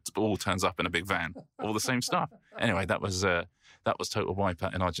 minutes later, it all turns up in a big van, all the same stuff. Anyway, that was Total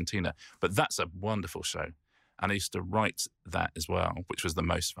Wipeout in Argentina. But that's a wonderful show. And I used to write that as well, which was the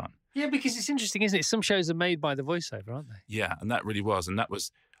most fun. Yeah, because it's interesting, isn't it? Some shows are made by the voiceover, aren't they? Yeah, and that really was. And that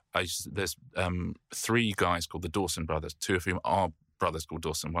was, there's 3 guys called the Dawson brothers, 2 of whom are brothers called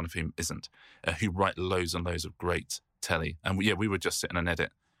Dawson, one of whom isn't, who write loads and loads of great telly. And we would just sit in an edit,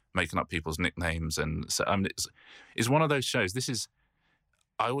 making up people's nicknames. And so it's one of those shows.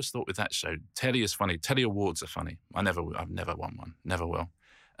 I always thought with that show, telly is funny. Telly awards are funny. I've never won one, never will.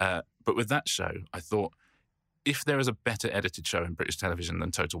 But with that show, I thought, if there is a better edited show in British television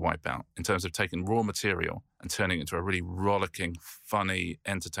than Total Wipeout, in terms of taking raw material and turning it into a really rollicking, funny,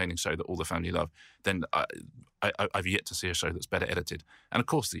 entertaining show that all the family love, then I've yet to see a show that's better edited. And of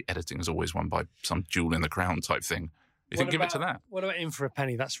course, the editing is always won by some Jewel in the Crown type thing. You think, give it to that. What about In for a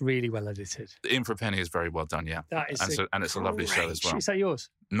Penny? That's really well edited. In for a Penny is very well done, yeah. That is and it's a lovely show as well. Is that yours?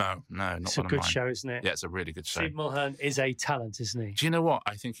 No, not it's one a good of mine. show, isn't it? Yeah, it's a really good show. Steve Mulhern is a talent, isn't he? Do you know what?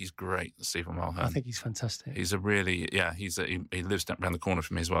 I think he's great, Stephen Mulhern. I think he's fantastic. He's a really, he lives around the corner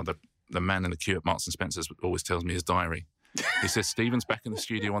from me as well. The man in the queue at Marks and Spencer's always tells me his diary. He says, Stephen's back in the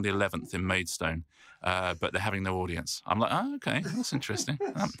studio on the 11th in Maidstone, but they're having no audience. I'm like, oh, okay, that's interesting.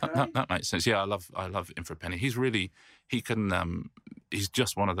 That makes sense. Yeah, I love In for a Penny. He's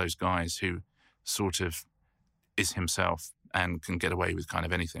just one of those guys who sort of is himself and can get away with kind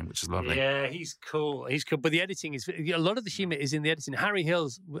of anything, which is lovely. Yeah, he's cool. But the editing is, a lot of the humour is in the editing. Harry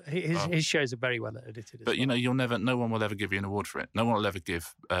Hill's, his shows are very well edited. But, no one will ever give you an award for it. No one will ever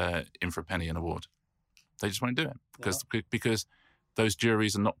give In for a Penny an award. They just won't do it because those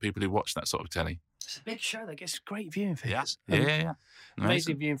juries are not people who watch that sort of telly. It's a big show that gets great viewing figures. Yeah.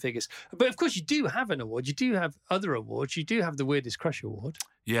 Amazing viewing figures. But of course, you do have an award. You do have other awards. You do have the Weirdest Crush Award.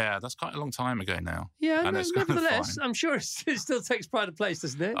 Yeah, that's quite a long time ago now. Yeah, nevertheless, I'm sure it still takes pride of place,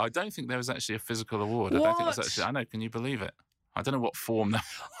 doesn't it? I don't think there was actually a physical award. What? I don't think that's actually. I know. Can you believe it? I don't know what form that.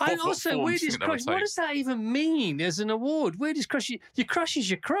 And also, Weirdest Crush. What does that even mean as an award? Weirdest Crush. Your crush is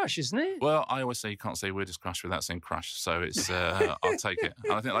your crush, isn't it? Well, I always say you can't say Weirdest Crush without saying crush. So it's I'll take it.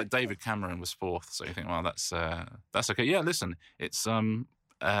 And I think like David Cameron was 4th. So you think, well, that's okay. Yeah, listen, it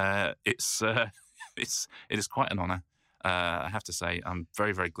is quite an honour. I have to say, I'm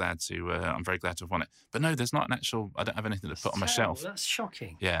very, very glad to have won it. But no, there's not an actual. I don't have anything to put on my shelf. That's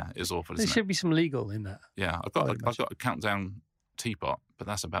shocking. Yeah, it's awful. There should be some legal in that. Yeah, I've got a countdown teapot, but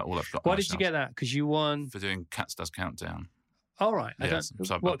that's about all I've got. Why did you get that? Because you won for doing Cats Does Countdown. All right. Because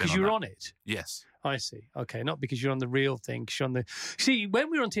you were on it. Yes. I see. Okay, not because you're on the real thing. Because you're on the. See,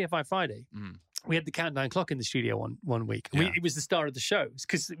 when we were on TFI Friday. We had the countdown clock in the studio one week. Yeah. It was the star of the show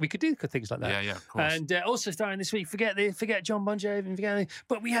because we could do things like that. Yeah, of course. And also starring this week, forget John Bon Jovi and forget.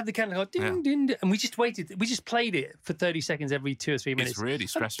 But we had the countdown clock, ding, ding, ding, and we just waited. We just played it for 30 seconds every 2 or 3 minutes. It's really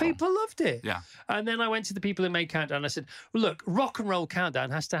stressful. And people loved it. Yeah. And then I went to the people who made Countdown. And I said, well, look, rock and roll Countdown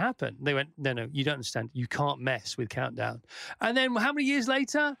has to happen. They went, no, you don't understand. You can't mess with Countdown. And then how many years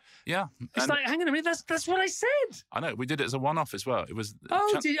later? Yeah. It's like, hang on a minute, that's what I said. I know. We did it as a one-off as well. It was.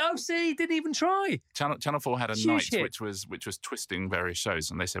 See, didn't even try. Right. Channel 4 had a Huge night hit. which was twisting various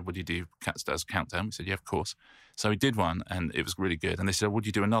shows, and they said, "Would you do Cat Stars Countdown?" We said, "Yeah, of course." So we did one, and it was really good. And they said, "Would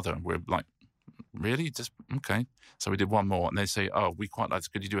you do another?" And we're like, "Really? Just okay." So we did one more, and they say, "Oh, we quite like this.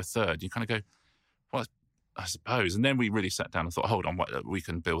 Could you do a third?" You kind of go, "Well, I suppose." And then we really sat down and thought, "Hold on, we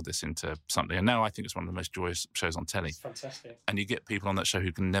can build this into something." And now I think it's one of the most joyous shows on telly. It's fantastic. And you get people on that show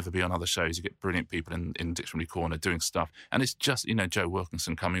who can never be on other shows. You get brilliant people in Dictionary Corner doing stuff. And it's just, Joe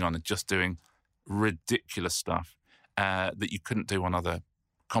Wilkinson coming on and just doing ridiculous stuff that you couldn't do on other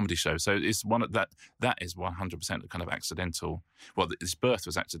comedy shows. So it's that is 100% kind of accidental. Well, his birth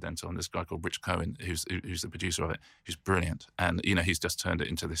was accidental, and this guy called Rich Cohen, who's the producer of it, who's brilliant. And, he's just turned it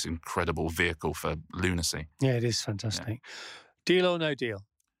into this incredible vehicle for lunacy. Yeah, it is fantastic. Deal or No Deal?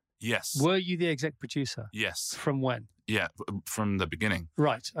 Yes. Were you the exec producer? Yes. From when? Yeah, from the beginning.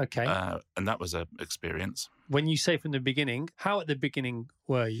 Right, okay. And that was an experience. When you say from the beginning, how at the beginning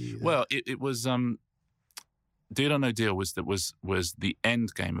were you? Well, it was Deal or No Deal was the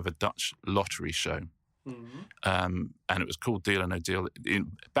end game of a Dutch lottery show, and it was called Deal or No Deal.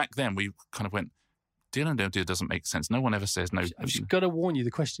 Back then, we kind of went, Deal or No Deal doesn't make sense. No one ever says no. I've just got to warn you,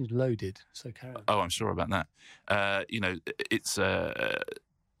 the question's loaded. So carry on. Oh, I'm sure about that. It's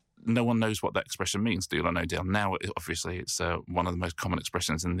no one knows what that expression means, Deal or No Deal. Now, obviously, it's one of the most common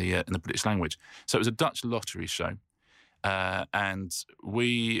expressions in the British language. So it was a Dutch lottery show. And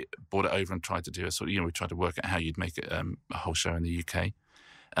we brought it over and tried to do a sort of, we tried to work out how you'd make it a whole show in the UK.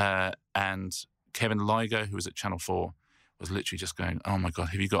 And Kevin Ligo, who was at Channel 4, was literally just going, "Oh my God,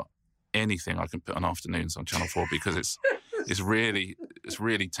 have you got anything I can put on afternoons on Channel 4? Because it's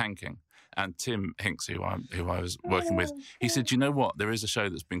really tanking." And Tim Hinks, who I was working with, he said, "You know what? There is a show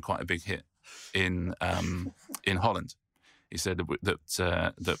that's been quite a big hit in Holland." He said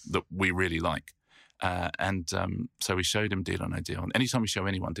that we really like. So we showed him Deal or No Deal. And anytime we show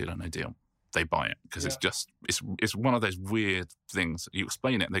anyone Deal or No Deal, they buy it because it's one of those weird things. You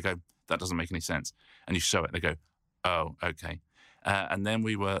explain it and they go, "That doesn't make any sense." And you show it, they go, "Oh, okay." And then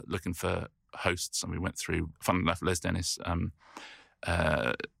we were looking for hosts, and we went through, fun enough, Les Dennis.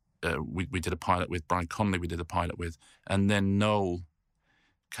 We did a pilot with Brian Conley. We did a pilot with, and then Noel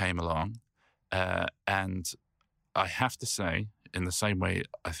came along. And I have to say, in the same way,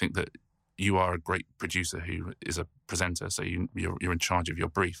 I think that you are a great producer who is a presenter, so you're in charge of your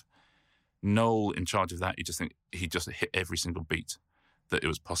brief. Noel, in charge of that, you just think he just hit every single beat that it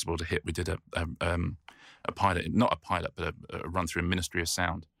was possible to hit. We did a pilot, not a pilot, but a run through Ministry of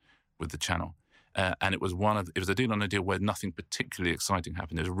Sound with the channel, and it was a Deal or No Deal where nothing particularly exciting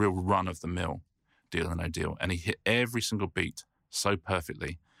happened. It was a real run of the mill Deal or No Deal, and he hit every single beat so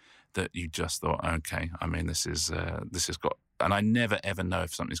perfectly that you just thought, okay, I mean, this has got. And I never ever know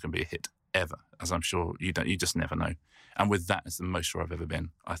if something's going to be a hit. Ever, as I'm sure you don't. You just never know. And with that, it's the most sure I've ever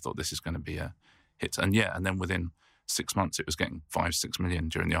been. I thought this is going to be a hit. And and then within 6 months, it was getting 5-6 million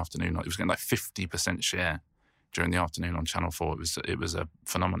during the afternoon. It was getting like 50% share during the afternoon on Channel 4. It was a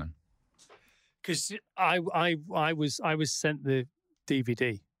phenomenon. Because I was sent the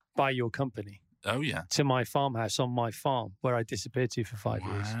DVD by your company. Oh yeah. To my farmhouse on my farm where I disappeared to for 5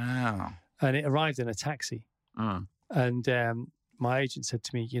 years. Wow. And it arrived in a taxi. And my agent said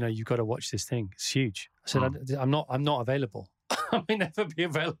to me, "You've got to watch this thing. It's huge." I said, "I'm not available. I may never be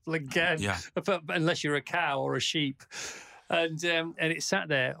available again, unless you're a cow or a sheep." And it sat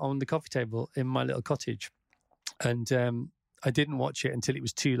there on the coffee table in my little cottage, and I didn't watch it until it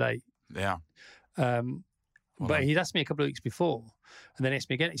was too late. Yeah. But he'd asked me a couple of weeks before, and then he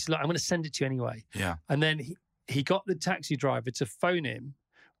asked me again. He said, "Look, I'm going to send it to you anyway." Yeah. And then he got the taxi driver to phone him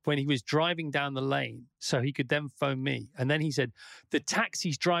when he was driving down the lane, so he could then phone me. And then he said, "The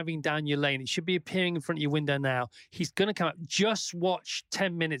taxi's driving down your lane. It should be appearing in front of your window now. He's going to come up. Just watch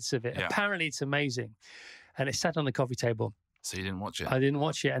 10 minutes of it. Yeah. Apparently it's amazing." And it sat on the coffee table. So you didn't watch it? I didn't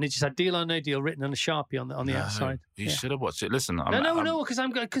watch it. And it just had Deal or No Deal written on a Sharpie on the outside. You should have watched it. Listen. No, because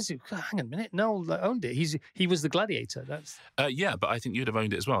hang on a minute. Noel owned it. He was the gladiator. That's yeah, but I think you'd have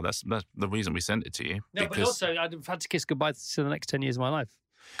owned it as well. That's the reason we sent it to you. No, but also I'd have had to kiss goodbye to the next 10 years of my life.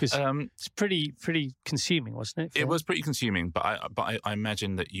 Because it's pretty consuming, wasn't it? It was pretty consuming, but I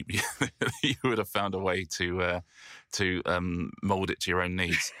imagine that you would have found a way to mould it to your own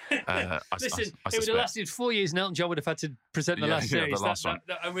needs. Listen, it would have lasted 4 years, and Elton John would have had to present the last series. The last one.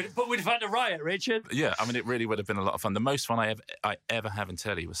 But we'd have had a riot, Richard. Yeah, I mean, it really would have been a lot of fun. The most fun I ever have in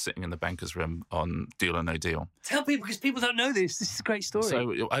telly was sitting in the banker's room on Deal or No Deal. Tell people, because people don't know this. This is a great story.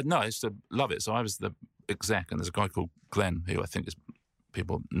 So I used to love it. So I was the exec, and there's a guy called Glenn who I think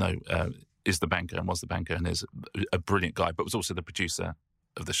people know is the banker and was the banker and is a brilliant guy, but was also the producer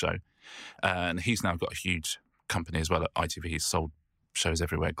of the show. And he's now got a huge company as well at ITV. He's sold shows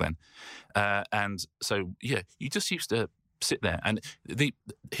everywhere, Glenn. And so, yeah, you just used to sit there. And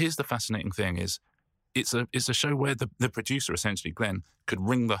here's the fascinating thing is it's a show where the producer, essentially Glenn, could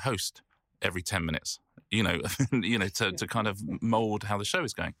ring the host every 10 minutes, to kind of mould how the show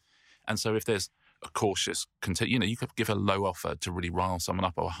is going. And so if there's a cautious, you could give a low offer to really rile someone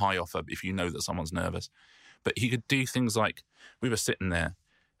up, or a high offer if you know that someone's nervous. But he could do things like, we were sitting there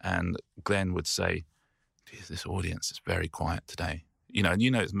and Glenn would say, this audience is very quiet today. And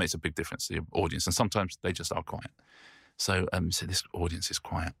it makes a big difference to the audience. And sometimes they just are quiet. So this audience is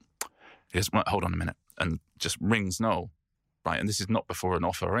quiet. He goes, well, hold on a minute. And just rings Noel, right? And this is not before an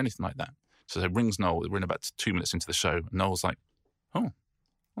offer or anything like that. So it rings Noel. We're in about 2 minutes into the show. And Noel's like, oh,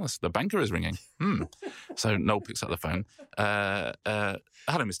 well, the banker is ringing. So Noel picks up the phone. Hello,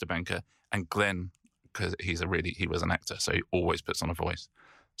 Mr. Banker. And Glenn, because he was an actor, so he always puts on a voice.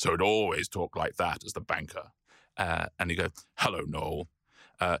 So he'd always talk like that as the banker. And he'd go, hello, Noel.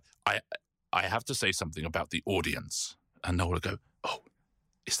 I have to say something about the audience. And Noel would go, oh,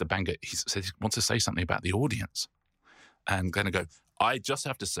 it's the banker. He says he wants to say something about the audience. And Glenn would go, I just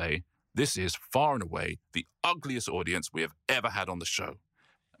have to say, this is far and away the ugliest audience we have ever had on the show.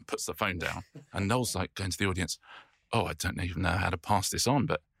 And puts the phone down. And Noel's like going to the audience, oh, I don't even know how to pass this on,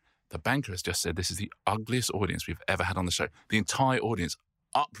 but the banker has just said this is the ugliest audience we've ever had on the show. The entire audience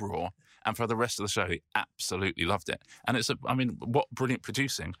uproar. And for the rest of the show, he absolutely loved it. And what brilliant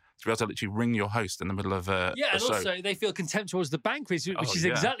producing to be able to literally ring your host in the middle of a and show. Also they feel contempt towards the banker, which is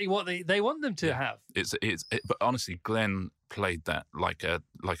exactly what they want them to have. But honestly, Glenn played that like a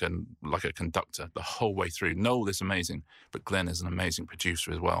conductor the whole way through. Noel is amazing, but Glenn is an amazing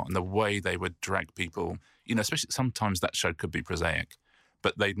producer as well. And the way they would drag people, especially sometimes that show could be prosaic,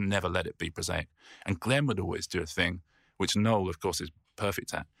 but they'd never let it be prosaic. And Glenn would always do a thing, which Noel, of course, is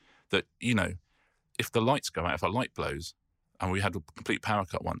perfect at, that, if the lights go out, if a light blows, and we had a complete power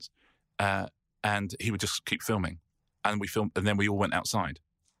cut once, and he would just keep filming. And we filmed, and then we all went outside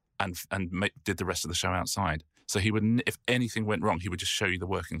and did the rest of the show outside. So he would, if anything went wrong, he would just show you the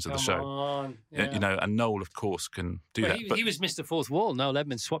workings of the show. Yeah. And Noel, of course, can do that. He was Mr. Fourth Wall. Noel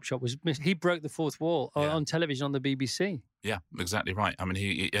Edmonds' Swap Shop he broke the fourth wall on television on the BBC. Yeah, exactly right. I mean,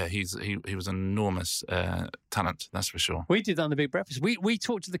 he was an enormous talent, that's for sure. We did that on The Big Breakfast. We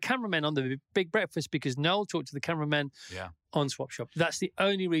talked to the cameramen on The Big Breakfast because Noel talked to the cameramen on Swap Shop. That's the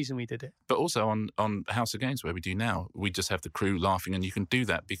only reason we did it. But also on House of Games, where we do now, we just have the crew laughing, and you can do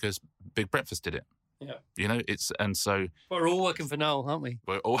that because Big Breakfast did it. Yeah. And so we're all working for Noel, aren't we?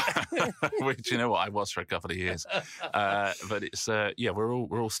 We're all, which I was for a couple of years. But it's we're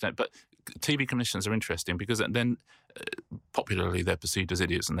all stepped. But TV commissions are interesting because then popularly they're perceived as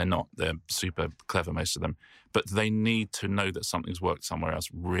idiots, and they're not. They're super clever, most of them. But they need to know that something's worked somewhere else.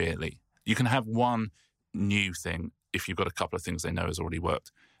 Really, you can have one new thing if you've got a couple of things they know has already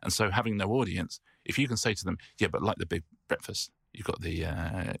worked. And so having no audience, if you can say to them, yeah, but like The Big Breakfast, you've got the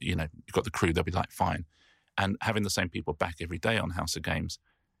you've got the crew, they'll be like, fine. And having the same people back every day on House of Games,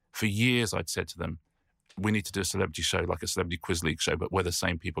 for years I'd said to them, we need to do a celebrity show, like a Celebrity Quiz League show, but where the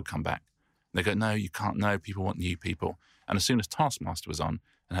same people come back. And they go, no, you can't. No, people want new people. And as soon as Taskmaster was on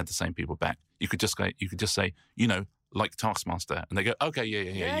and had the same people back, you could just say, like Taskmaster, and they go, okay,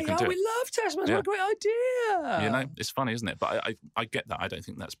 yeah, you can do it. We love Taskmaster. What a great idea. It's funny, isn't it? But I get that. I don't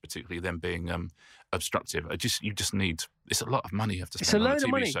think that's particularly them being obstructive. You just need. It's a lot of money you have to spend on a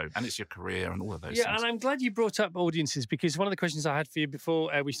TV show, and it's your career and all of those things. Yeah, and I'm glad you brought up audiences, because one of the questions I had for you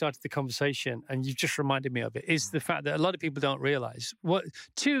before we started the conversation, and you've just reminded me of it, is the fact that a lot of people don't realise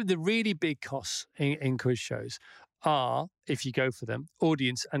two of the really big costs in quiz shows are, if you go for them,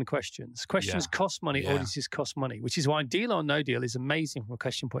 audience and questions. Questions cost money, audiences cost money, which is why Deal or No Deal is amazing from a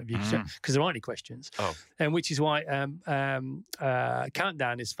question point of view, because there aren't any questions. And which is why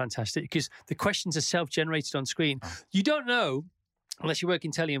Countdown is fantastic, because the questions are self-generated on screen. You don't know, unless you work in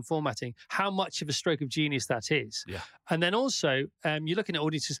telly and formatting, how much of a stroke of genius that is. Yeah. And then also, you're looking at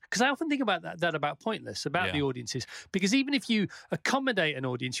audiences, because I often think about that about Pointless, about the audiences, because even if you accommodate an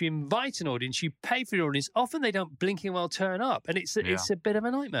audience, you invite an audience, you pay for your audience, often they don't blinking well turn up, and it's a bit of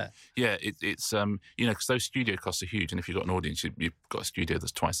a nightmare. Yeah, it's because those studio costs are huge, and if you've got an audience, you've got a studio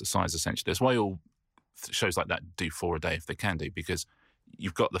that's twice the size, essentially. That's why all shows like that do 4 a day if they can do, because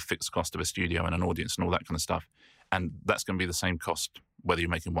you've got the fixed cost of a studio and an audience and all that kind of stuff. And that's going to be the same cost whether you're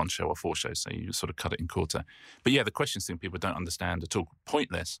making 1 show or 4 shows. So you sort of cut it in quarter. But yeah, the questions thing people don't understand at all.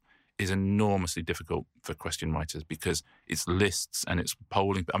 Pointless is enormously difficult for question writers because it's lists and it's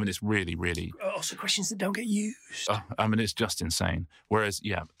polling. I mean, it's really, really... Also questions that don't get used. It's just insane. Whereas,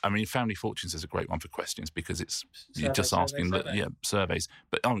 Family Fortunes is a great one for questions because you're just asking surveys.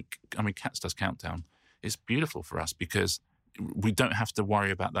 But Cats Does Countdown is beautiful for us because we don't have to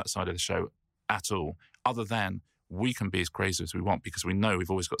worry about that side of the show at all, other than we can be as crazy as we want because we know we've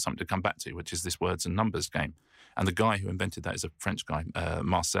always got something to come back to, which is this words and numbers game. And the guy who invented that is a French guy,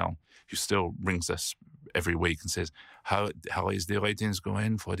 Marcel, who still rings us every week and says, how is the ratings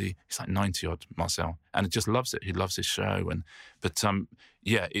going for the... He's like 90-odd, Marcel, and he just loves it. He loves his show. But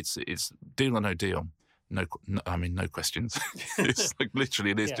it's deal or no deal. No questions. It's like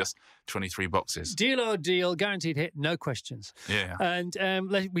literally, it is just 23 boxes. Deal or deal, guaranteed hit, no questions. Yeah. And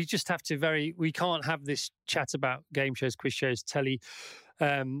we just have to we can't have this chat about game shows, quiz shows, telly,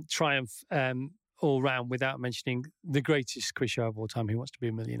 triumph all round without mentioning the greatest quiz show of all time, Who Wants to Be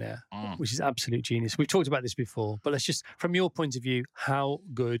a Millionaire, which is absolute genius. We've talked about this before, but let's just, from your point of view, how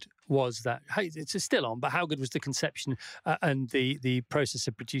good was that? It's still on, but how good was the conception and the process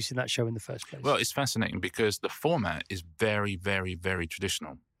of producing that show in the first place? Well, it's fascinating because the format is very, very, very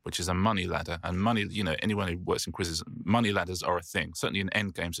traditional, which is a money ladder. And money, anyone who works in quizzes, money ladders are a thing. Certainly in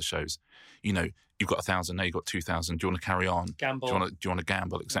end games of shows, you've got 1,000, now you've got 2,000. Do you want to carry on? Gamble. Do you want to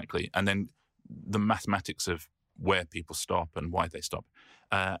gamble? Exactly. And then the mathematics of where people stop and why they stop.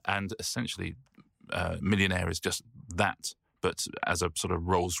 And essentially, Millionaire is just that, but as a sort of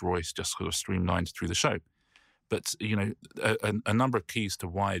Rolls Royce, just sort of streamlined through the show. But, a number of keys to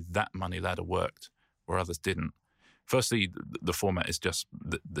why that money ladder worked where others didn't. Firstly, the format is just,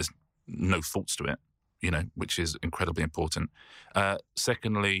 there's no faults to it, which is incredibly important.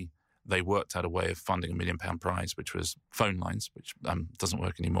 Secondly, they worked out a way of funding £1 million prize, which was phone lines, which doesn't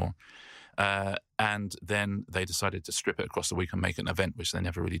work anymore. And then they decided to strip it across the week and make it an event, which they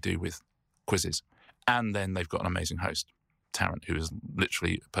never really do with quizzes. And then they've got an amazing host, Tarrant, who is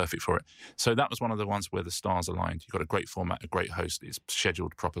literally perfect for it. So that was one of the ones where the stars aligned. You've got a great format, a great host, it's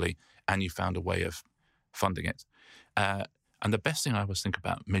scheduled properly, and you found a way of funding it. And the best thing I always think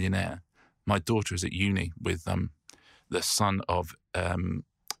about Millionaire, my daughter is at uni with the son of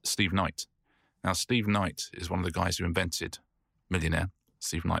Steve Knight. Now, Steve Knight is one of the guys who invented Millionaire.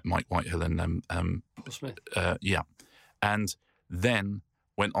 Steve Knight, Mike Whitehill, and Smith. And then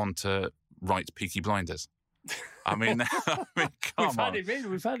went on to write Peaky Blinders. I mean, come on. We've had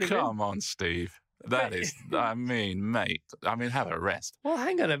him in. Come on, Steve. That is, mate. Have a rest. Well,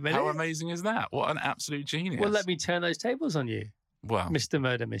 hang on a minute. How amazing is that? What an absolute genius. Well, let me turn those tables on you. Well, Mr.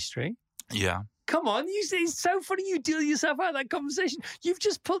 Murder Mystery. Yeah. Come on, it's so funny you deal yourself out of that conversation. You've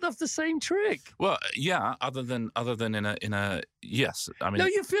just pulled off the same trick. Well, yeah. Other than in a yes. No,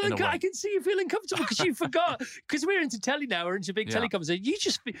 you're feeling. I can see you feeling comfortable because you forgot. Because we're into telly now. We're into big telly conversation.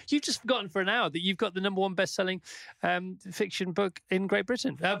 You've just forgotten for an hour that you've got the #1 best-selling fiction book in Great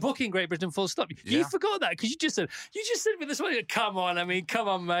Britain. Book in Great Britain. Full stop. You forgot that because you just said with this one. Come on, come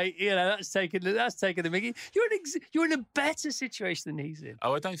on, mate. That's taking the Mickey. You're in a better situation than he's in.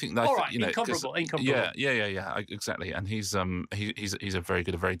 Oh, I don't think that's all right. Incomparable. Yeah, exactly. And he's a very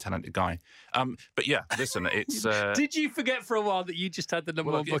good, a very talented guy. But yeah, listen, it's. Did you forget for a while that you just had the #1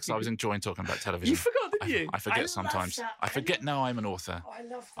 book? Yes, I was enjoying talking about television. You forgot, didn't you? I forget sometimes. I forget now I'm an author. I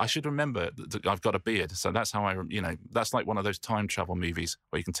love that. I should remember that I've got a beard, so that's how that's like one of those time travel movies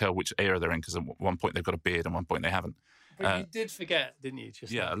where you can tell which era they're in because at one point they've got a beard and one point they haven't. But you did forget, didn't you?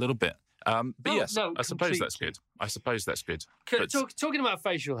 A little bit. But yes, I suppose that's good. Talking about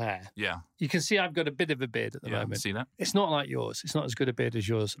facial hair, you can see I've got a bit of a beard at the moment. See that? It's not like yours. It's not as good a beard as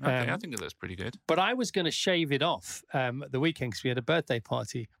yours. Okay, I think it looks pretty good. But I was going to shave it off at the weekend because we had a birthday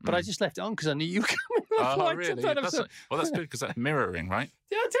party. But I just left it on because I knew you were coming. Oh, really? That's good because that's mirroring, right?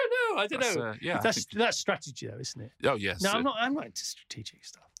 Yeah, I don't know. That's strategy, though, isn't it? Oh, yes. No, I'm not into strategic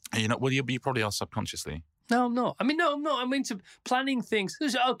stuff. Well, you probably are subconsciously. No, I'm not. No, I'm not. I'm into planning things.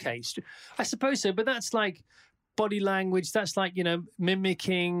 Okay, I suppose so, but that's like body language. That's like,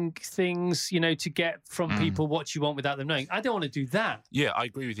 mimicking things, to get from people what you want without them knowing. I don't want to do that. Yeah, I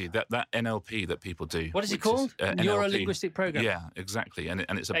agree with you. That NLP that people do. What is it called? Neuro-linguistic program. Yeah, exactly. And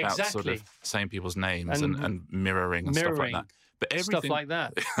it's about sort of saying people's names and mirroring and stuff like that. But stuff like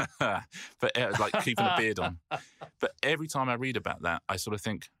that. But like keeping a beard on. But every time I read about that, I sort of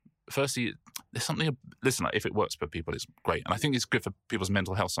think, firstly, there's something. Listen, if it works for people, it's great, and I think it's good for people's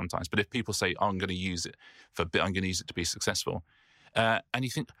mental health sometimes. But if people say, "I'm going to use it for a bit, I'm going to use it to be successful," and you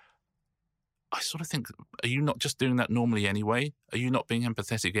think, I sort of think, are you not just doing that normally anyway? Are you not being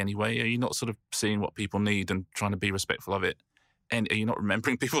empathetic anyway? Are you not sort of seeing what people need and trying to be respectful of it? And are you not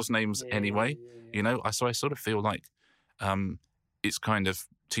remembering people's names anyway? Yeah. So I sort of feel like it's kind of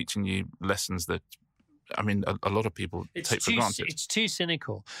teaching you lessons that. A lot of people take for granted. It's too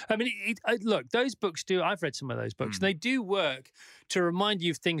cynical. Look, those books I've read some of those books. They do work to remind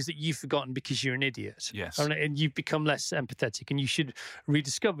you of things that you've forgotten because you're an idiot. Yes. And you've become less empathetic, and you should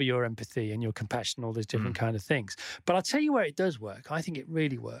rediscover your empathy and your compassion, all those different kind of things. But I'll tell you where it does work. I think it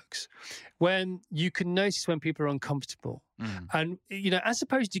really works when you can notice when people are uncomfortable. And, as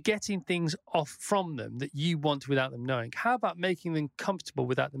opposed to getting things off from them that you want without them knowing, how about making them comfortable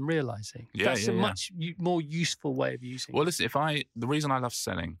without them realizing? That's a much more useful way of using it. Well, listen, the reason I love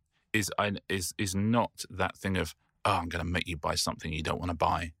selling is not that thing of, oh, I'm going to make you buy something you don't want to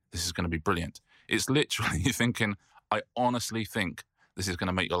buy. This is going to be brilliant. It's literally thinking, I honestly think this is going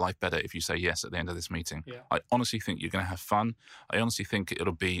to make your life better if you say yes at the end of this meeting. Yeah. I honestly think you're going to have fun. I honestly think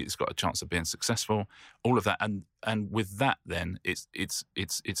it's got a chance of being successful. All of that, and with that, then it's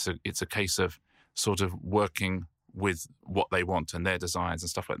a case of sort of working with what they want and their desires and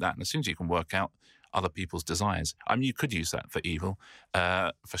stuff like that. And as soon as you can work out other people's desires, I mean, you could use that for evil,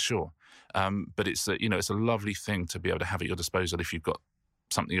 for sure. But it's it's a lovely thing to be able to have at your disposal if you've got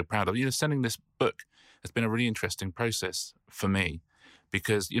something you're proud of. Sending this book has been a really interesting process for me.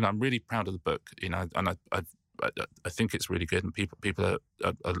 Because I'm really proud of the book, and I think it's really good, and people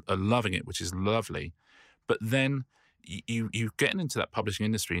are loving it, which is lovely. But then you get into that publishing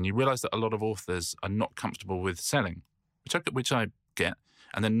industry, and you realise that a lot of authors are not comfortable with selling, which I get,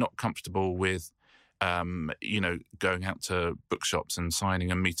 and they're not comfortable with going out to bookshops and signing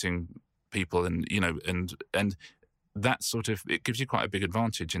and meeting people, and that sort of, it gives you quite a big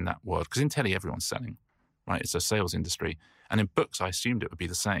advantage in that world, because in telly everyone's selling. Right, it's a sales industry. And in books, I assumed it would be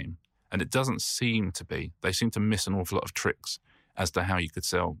the same. And it doesn't seem to be. They seem to miss an awful lot of tricks as to how you could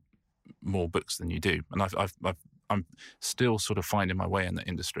sell more books than you do. And I'm still sort of finding my way in the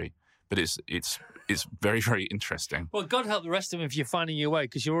industry. But it's very, very interesting. Well, God help the rest of them if you're finding your way,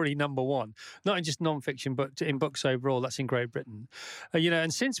 because you're already number one, not in just non-fiction, but in books overall. That's in Great Britain.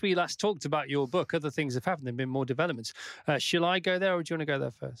 And since we last talked about your book, other things have happened. There have been more developments. Shall I go there, or do you want to go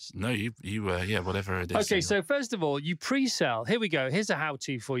there first? No, you whatever it is. Okay, so first of all, you pre-sell. Here we go. Here's a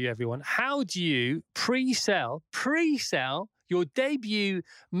how-to for you, everyone. How do you pre-sell your debut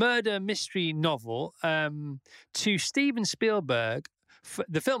murder mystery novel to Steven Spielberg,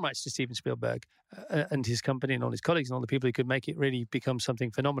 the film rights to Steven Spielberg and his company and all his colleagues and all the people who could make it really become something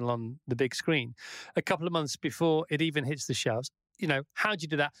phenomenal on the big screen a couple of months before it even hits the shelves? How do you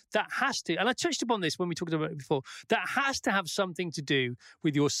do that? That has to, and I touched upon this when we talked about it before, that has to have something to do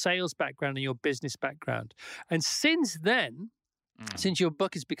with your sales background and your business background. And since then, since your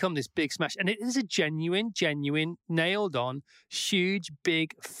book has become this big smash, and it is a genuine, nailed on, huge,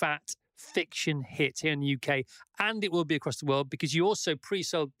 big, fat fiction hit here in the UK, and it will be across the world, because you also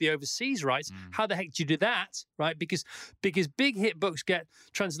pre-sold the overseas rights. How the heck do you do that, right? Because big hit books get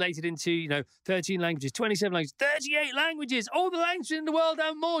translated into 13 languages, 27 languages, 38 languages, all the languages in the world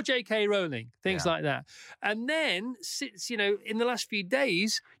and more, J.K. Rowling, things like that. And then, since in the last few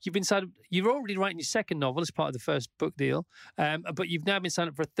days, you're already writing your second novel as part of the first book deal, but you've now been signed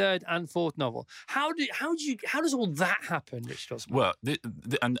up for a third and fourth novel. How does all that happen, Richard Osman? Well,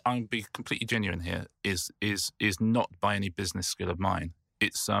 and I'll be completely genuine here, is not by any business skill of mine.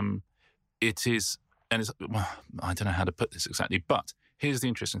 It is, and well, I don't know how to put this exactly, but here's the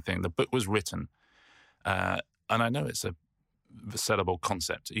interesting thing. The book was written, and I know it's a sellable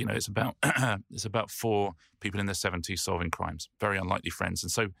concept. It's about four people in their 70s solving crimes, very unlikely friends.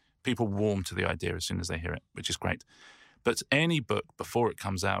 And so people warm to the idea as soon as they hear it, which is great. But any book, before it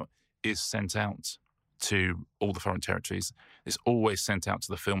comes out, is sent out to all the foreign territories. It's always sent out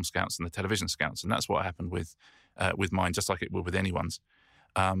to the film scouts and the television scouts, and that's what happened with mine, just like it will with anyone's.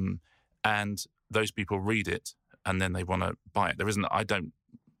 And those people read it, and then they want to buy it. I don't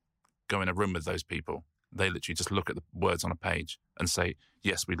go in a room with those people. They literally just look at the words on a page and say,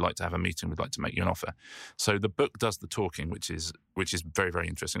 yes, we'd like to have a meeting, we'd like to make you an offer. So the book does the talking, which is very, very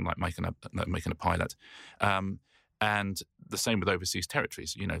interesting, like making a pilot. And the same with overseas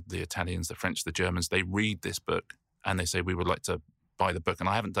territories. The Italians, the French, the Germans, they read this book and they say, we would like to buy the book. And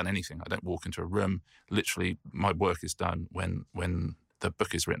I haven't done anything. I don't walk into a room. Literally, my work is done when the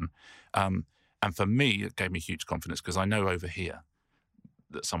book is written. And for me, it gave me huge confidence, because I know over here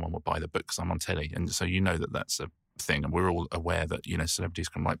that someone will buy the book because I'm on telly. And so that's a thing. And we're all aware that, celebrities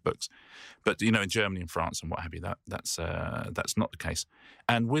can write books. But, in Germany and France and what have you, that's not the case.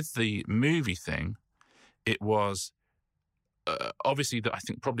 And with the movie thing, it was obviously I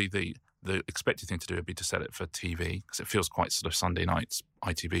think probably the expected thing to do would be to sell it for TV, because it feels quite sort of Sunday nights,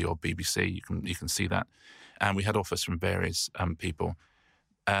 ITV or BBC. You can see that, and we had offers from various people.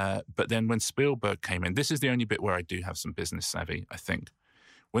 But then when Spielberg came in, this is the only bit where I do have some business savvy, I think.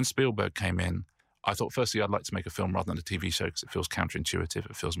 When Spielberg came in, I thought, firstly, I'd like to make a film rather than a TV show because it feels counterintuitive.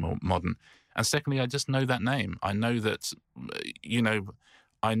 It feels more modern. And secondly, I just know that name. I know that,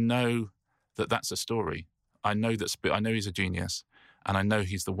 I know that that's a story. I know he's a genius, and I know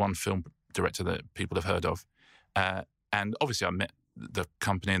he's the one film director that people have heard of. And obviously, I met the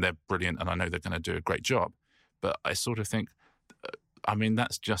company, and they're brilliant, and I know they're going to do a great job. But I sort of think,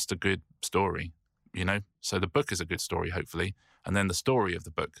 that's just a good story, So the book is a good story, hopefully, and then the story of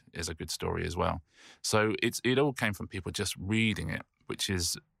the book is a good story as well. So it all came from people just reading it, which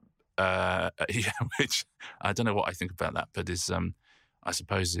is, which I don't know what I think about that, but is I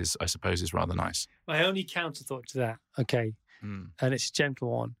suppose is rather nice. My only counter thought to that, okay, and it's a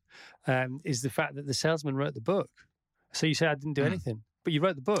gentle one, is the fact that the salesman wrote the book. So you say I didn't do anything, but you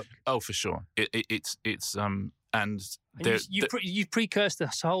wrote the book. Oh, for sure. And you precursed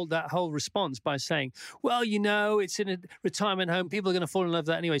that whole response by saying, well, it's in a retirement home. People are going to fall in love with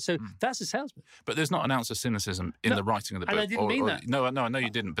that anyway. So that's a salesman. But there's not an ounce of cynicism in the writing of the book. And I didn't mean that. No, I know you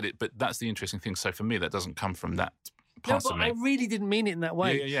didn't. But that's the interesting thing. So for me, that doesn't come from that part of me. I really didn't mean it in that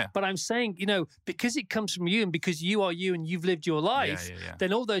way. Yeah. But I'm saying, because it comes from you and because you are you and you've lived your life,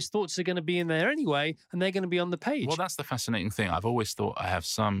 then all those thoughts are going to be in there anyway, and they're going to be on the page. Well, that's the fascinating thing. I've always thought I have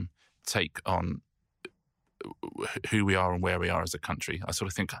some take on who we are and where we are as a country. I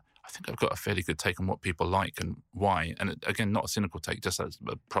think I've got a fairly good take on what people like and why. And again, not a cynical take, just as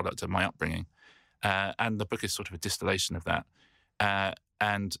a product of my upbringing. And the book is sort of a distillation of that.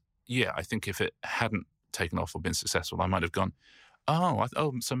 And I think if it hadn't taken off or been successful, I might have gone,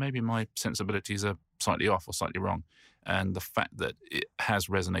 so maybe my sensibilities are slightly off or slightly wrong. And the fact that it has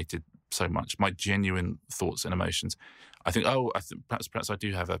resonated so much, my genuine thoughts and emotions, I think perhaps I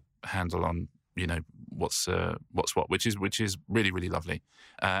do have a handle on what's what, which is really, really lovely.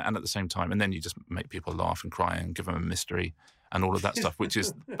 And at the same time, and then you just make people laugh and cry and give them a mystery and all of that stuff,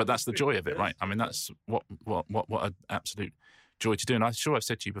 but that's the joy of it, right? That's what an absolute joy to do. And I'm sure I've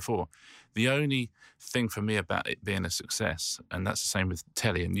said to you before, the only thing for me about it being a success, and that's the same with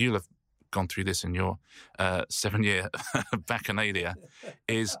telly, and you'll have gone through this in your 7-year bacchanalia,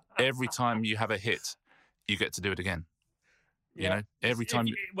 is every time you have a hit, you get to do it again. Every time.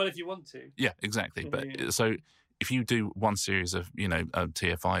 If you want to. Yeah, exactly. But so if you do one series of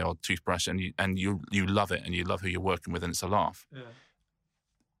TFI or Toothbrush and you love it and you love who you're working with and it's a laugh,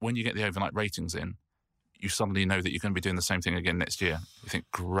 when you get the overnight ratings in, you suddenly know that you're going to be doing the same thing again next year. You think,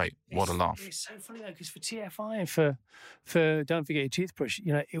 great, what a laugh. It's so funny though, because for TFI and for Don't Forget Your Toothbrush,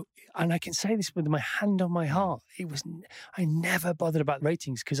 and I can say this with my hand on my heart, I never bothered about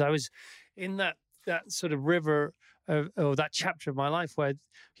ratings because I was in that sort of river or that chapter of my life where,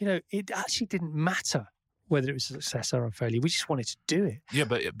 it actually didn't matter whether it was a success or a failure. We just wanted to do it. Yeah,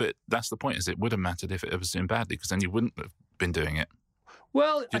 but that's the point, is it would have mattered if it was doing badly, because then you wouldn't have been doing it.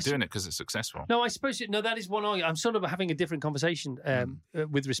 Well, you're doing it because it's successful. No, I suppose that is one argument. I'm sort of having a different conversation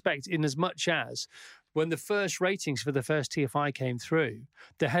with respect, in as much as when the first ratings for the first TFI came through,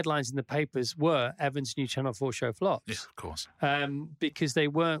 the headlines in the papers were Evans' new Channel 4 show flops. Yeah, of course. Because they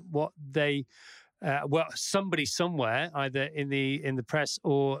weren't what they. Somebody somewhere, either in the press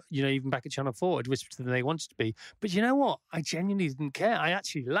or even back at Channel 4, had whispered to them they wanted to be. But you know what? I genuinely didn't care. I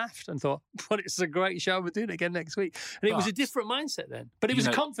actually laughed and thought, "Well, it's a great show. We're doing it again next week." And it was a different mindset then, but it was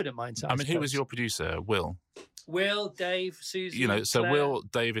a confident mindset. Who was your producer? Will, Dave, Susie. So Claire. Will,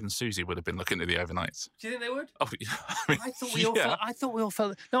 David, and Susie would have been looking at the overnights. Do you think they would? Oh, I thought we all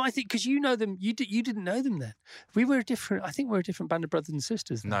felt. No, I think because you know them, you didn't know them then. We were different. I think we're a different band of brothers and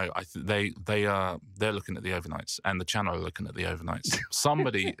sisters. Then. No, they're looking at the overnights, and the channel are looking at the overnights.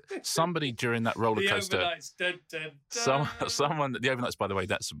 Somebody during that roller coaster. The overnights. Dun, dun, dun. Someone. The overnights, by the way,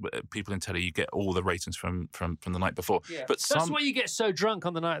 that's people in telly. You get all the ratings from the night before. Yeah. But that's why you get so drunk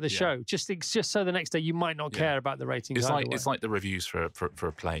on the night of the show. Just so the next day you might not care about the ratings. It's like the reviews for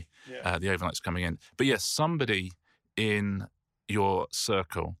a play. Yeah. The overnights coming in, but yes, somebody in your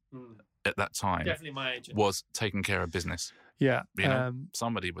circle at that time, definitely my agent, was taking care of business. Yeah,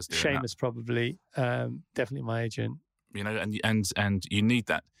 somebody was doing Seamus, probably. Definitely my agent. And you need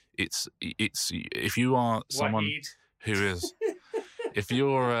that. It's if you are someone who is, if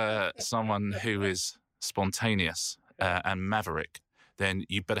you're someone who is spontaneous and maverick, then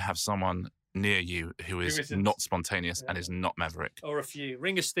you better have someone near you who is not spontaneous and is not maverick. Or a few.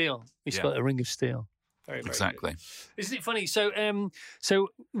 Ring of Steel. He's got a Ring of Steel. Very, very exactly. Good. Isn't it funny? So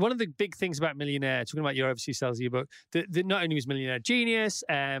one of the big things about Millionaire, talking about your overseas sales of your book, that not only was Millionaire genius,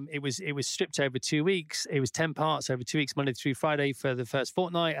 it was stripped over 2 weeks. It was 10 parts over 2 weeks, Monday through Friday for the first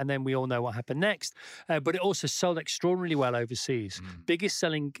fortnight, and then we all know what happened next. But it also sold extraordinarily well overseas. Biggest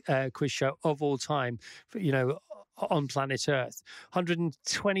selling quiz show of all time. on planet Earth.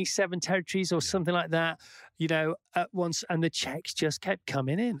 127 territories or something like that, at once. And the checks just kept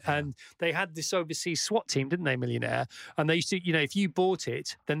coming in. Yeah. And they had this overseas SWAT team, didn't they, Millionaire? And they used to, if you bought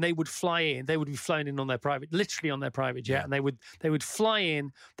it, then they would fly in. They would be flown in on their literally on their private jet. Yeah. And they would fly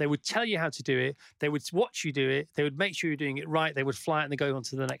in. They would tell you how to do it. They would watch you do it. They would make sure you're doing it right. They would fly it and they go on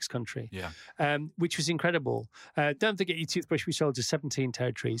to the next country. Yeah. Which was incredible. Don't forget your toothbrush we sold to 17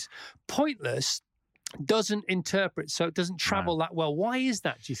 territories. Pointless doesn't interpret, so it doesn't travel that well. Why is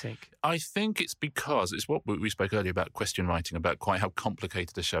that, do you think? I think it's because it's what we spoke earlier about question writing, about quite how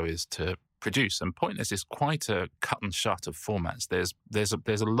complicated a show is to produce. And Pointless is quite a cut and shut of formats. There's a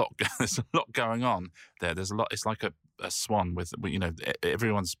lot there's a lot going on there. There's a lot. It's like a swan with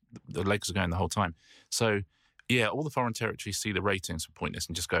the legs are going the whole time. So yeah, all the foreign territories see the ratings for Pointless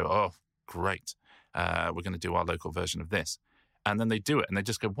and just go, oh, great. We're going to do our local version of this. And then they do it and they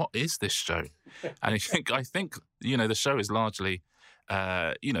just go, what is this show? And I think, the show is largely,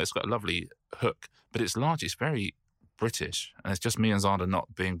 it's got a lovely hook, but it's very British. And it's just me and Zada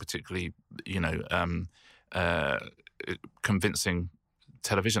not being particularly, convincing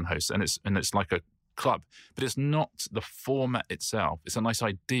television hosts. And it's like a club, but it's not the format itself. It's a nice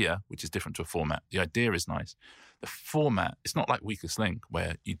idea, which is different to a format. The idea is nice. The format, it's not like Weakest Link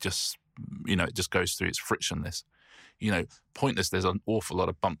where you just, it just goes through, it's frictionless. Pointless, there's an awful lot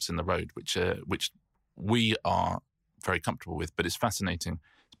of bumps in the road, which we are very comfortable with, but it's fascinating.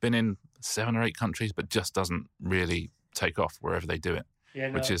 It's been in 7 or 8 countries, but just doesn't really take off wherever they do it,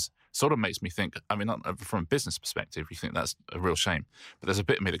 which is sort of makes me think, from a business perspective, you think that's a real shame. But there's a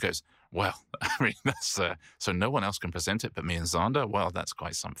bit of me that goes, well, that's so no one else can present it but me and Zander. Well, that's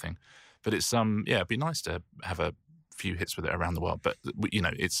quite something. But it's, it'd be nice to have a few hits with it around the world, but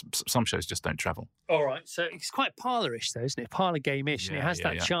it's some shows just don't travel. All right, so it's quite parlourish, though, isn't it? Parlour game-ish, and it has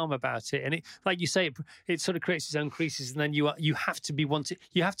that charm about it. And it, like you say, it sort of creates its own creases, and then you have to want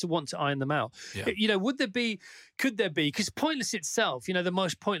to iron them out. Yeah. Could there be? Because Pointless itself, the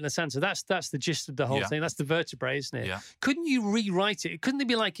most pointless answer. That's the gist of the whole thing. That's the vertebrae, isn't it? Yeah. Couldn't you rewrite it? Couldn't it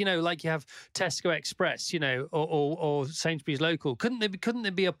be like like you have Tesco Express, or Sainsbury's Local? Couldn't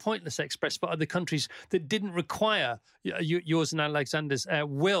there be a Pointless Express for other countries that didn't require yours and Alexander's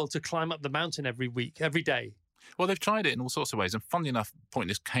will to climb up the mountain every week, every day? Well, they've tried it in all sorts of ways. And funnily enough,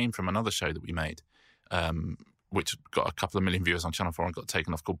 Pointless came from another show that we made, which got a couple of million viewers on Channel 4 and got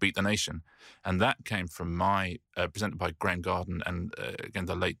taken off, called Beat the Nation. And that came from presented by Graham Garden and, again,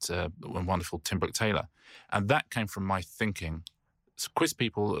 the late and wonderful Tim Brooke-Taylor. And that came from my thinking. So quiz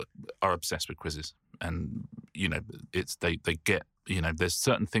people are obsessed with quizzes. And, they get, there's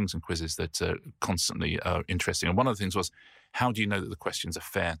certain things in quizzes that constantly are interesting. And one of the things was, how do you know that the questions are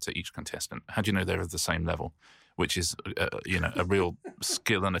fair to each contestant? How do you know they're of the same level? Which is, a real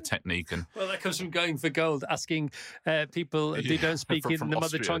skill and a technique. And well, that comes from Going for Gold, asking people who don't speak in the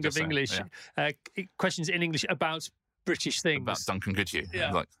mother tongue of English questions in English about British things. About Duncan Goodhue.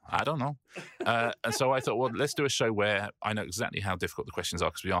 Yeah. Like, I don't know. And so I thought, well, let's do a show where I know exactly how difficult the questions are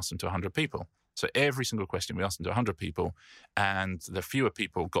because we asked them to 100 people. So every single question we asked them to 100 people, and the fewer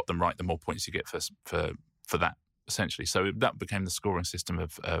people got them right, the more points you get for that, essentially. So that became the scoring system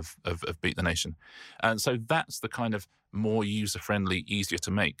of Beat the Nation. And so that's the kind of more user-friendly, easier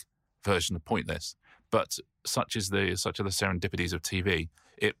to make version of Pointless. But such are the serendipities of TV,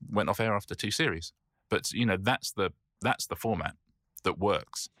 it went off air after 2 series. But, that's the format that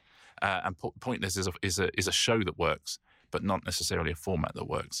works. And Pointless is a show that works, but not necessarily a format that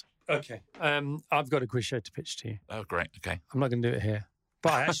works. Okay. I've got a quiz show to pitch to you. Oh, great. Okay. I'm not going to do it here,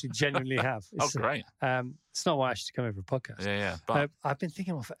 but I actually genuinely have. It's, great. It's not why I should come over a podcast. Yeah. But I've been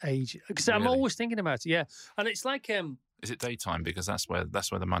thinking of it for ages because really? I'm always thinking about it. Yeah, and it's like is it daytime? Because that's where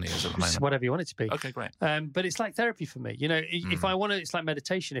the money is at the moment. Whatever you want it to be. Okay, great. But it's like therapy for me. If I want to, it's like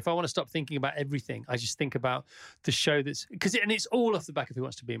meditation. If I want to stop thinking about everything, I just think about the show and it's all off the back of Who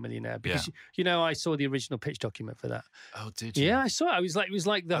Wants to Be a Millionaire. Because I saw the original pitch document for that. Oh, did you? Yeah, I saw it. It was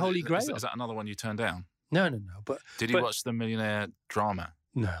like the Holy Grail. Is that another one you turned down? No. But did you watch the Millionaire drama?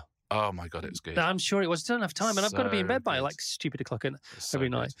 No. Oh my God, it was good. I'm sure it was. I don't have time, and I've got to be in bed by good. like stupid o'clock every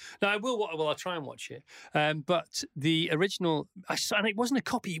night. No, I will. Well, I'll try and watch it. But the original, and it wasn't a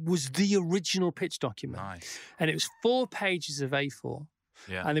copy; it was the original pitch document. Nice. And it was 4 pages of A4.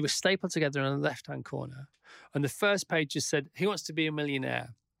 Yeah. And they were stapled together in the left-hand corner. And the first page just said, "Who Wants to Be a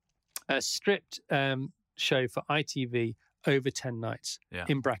Millionaire?" A stripped show for ITV. Over 10 nights,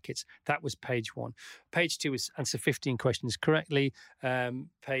 in brackets. That was page 1. Page 2 was answer 15 questions correctly.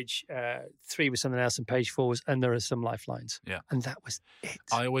 Page 3 was something else, and page 4 was, and there are some lifelines. Yeah. And that was it.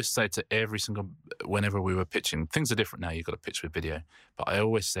 I always say to every single, whenever we were pitching, things are different now, you've got to pitch with video. But I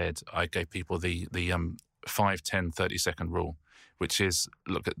always said, I gave people the 5, 10, 30-second rule, which is,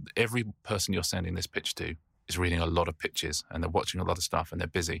 look, at every person you're sending this pitch to is reading a lot of pitches and they're watching a lot of stuff and they're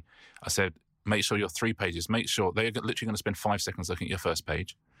busy. I said, make sure your 3 pages, make sure they're literally going to spend 5 seconds looking at your first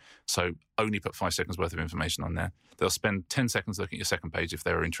page. So only put 5 seconds worth of information on there. They'll spend 10 seconds looking at your second page if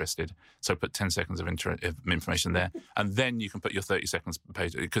they're interested. So put 10 seconds of information there. And then you can put your 30 seconds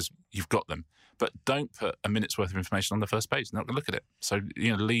page because you've got them. But don't put a minute's worth of information on the first page. They're not going to look at it. So,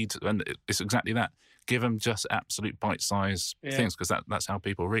 lead, and it's exactly that. Give them just absolute bite-sized things because that's how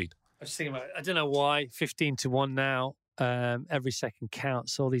people read. I was thinking about it. I don't know why 15-1 now. Every second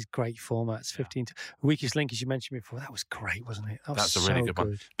counts. All these great formats. 15 to Weakest Link, as you mentioned before, that was great, wasn't it? That's a really good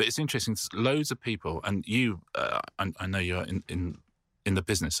one. But it's interesting. Loads of people, and you, I know you're in the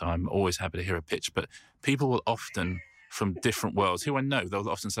business, so I'm always happy to hear a pitch. But people will often, from different worlds, who I know, they'll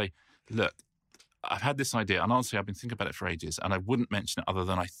often say, "Look, I've had this idea, and honestly, I've been thinking about it for ages, and I wouldn't mention it other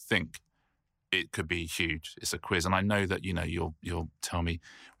than I think it could be huge. It's a quiz, and I know that you'll tell me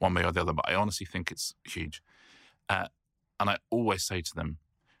one way or the other, but I honestly think it's huge." And I always say to them,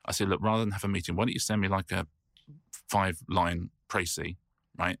 I say, look, rather than have a meeting, why don't you send me like a 5-line précis,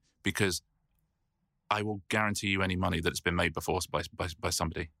 right? Because I will guarantee you any money that it's been made before by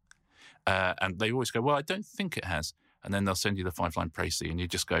somebody. And they always go, well, I don't think it has. And then they'll send you the 5-line précis and you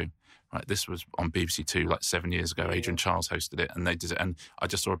just go, right, this was on BBC Two like 7 years ago. Adrian Charles hosted it and they did it. And I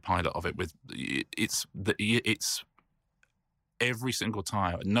just saw a pilot of it with, it's every single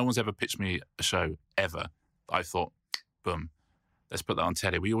time. No one's ever pitched me a show ever. I thought, boom, let's put that on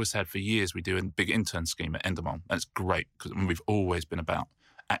telly. We always had for years, we do a big intern scheme at Endemol. And it's great because we've always been about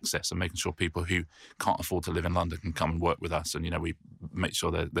access and making sure people who can't afford to live in London can come and work with us. And, we make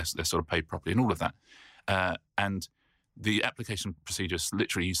sure they're sort of paid properly and all of that. And the application procedure is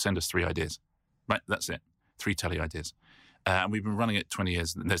literally you send us 3 ideas. Right, that's it. 3 telly ideas. And we've been running it 20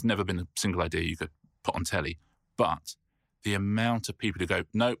 years. And there's never been a single idea you could put on telly. But the amount of people who go,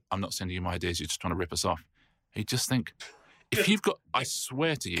 no, I'm not sending you my ideas. You're just trying to rip us off. You just think, if you've got, I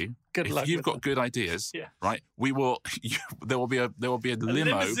swear to you, if you've got good ideas, right, we will. There will be a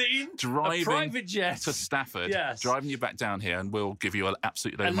limo driving a private jet to Stafford, driving you back down here, and we'll give you an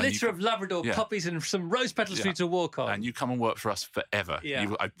absolute load of money. A litter of Labrador puppies and some rose petals for you to walk on, and you come and work for us forever.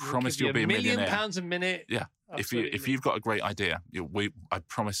 Yeah. I promise you'll be a millionaire. £1 million a minute. Yeah. Absolutely. If you've got a great idea, I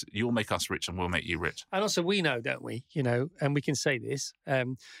promise you'll make us rich and we'll make you rich. And also we know, don't we? And we can say this.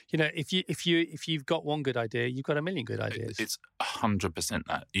 If you've got one good idea, you've got a million good ideas. It's 100%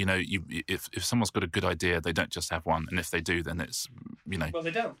 that. If someone's got a good idea, they don't just have one, and if they do, then it's Well,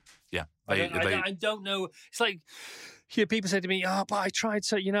 they don't. Yeah, I don't know. It's like people say to me, "Oh, but I tried.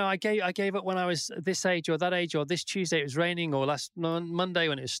 So I gave up when I was this age or that age, or this Tuesday it was raining, or last Monday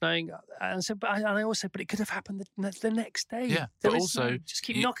when it was snowing." And so, I always say, "But it could have happened the next day." Yeah, but also just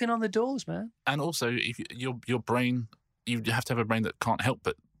keep knocking on the doors, man. And also, if your brain, you have to have a brain that can't help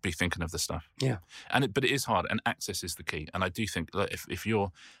but be thinking of the stuff. Yeah, but it is hard, and access is the key. And I do think that if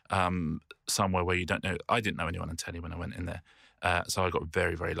you're somewhere where you don't know, I didn't know anyone on telly when I went in there, so I got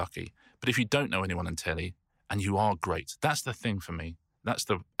very, very lucky. But if you don't know anyone on telly and you are great, that's the thing for me. That's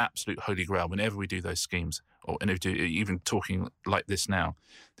the absolute holy grail. Whenever we do those schemes, or even talking like this now,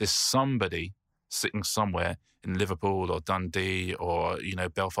 there's somebody sitting somewhere in Liverpool or Dundee or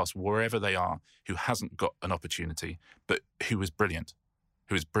Belfast, wherever they are, who hasn't got an opportunity, but who is brilliant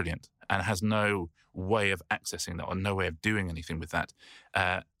and has no way of accessing that or no way of doing anything with that.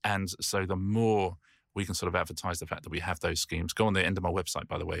 And so the more we can sort of advertise the fact that we have those schemes. Go on the Endemol website,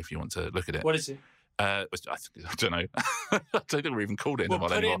 by the way, if you want to look at it. What is it? I don't know. I don't think we're even called Endemol anymore. We'll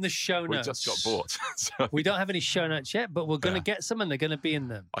put it in the show notes. We just got bought. So. We don't have any show notes yet, but we're going to get some and they're going to be in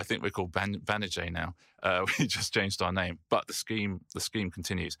them. I think we're called Banijay now. We just changed our name. But the scheme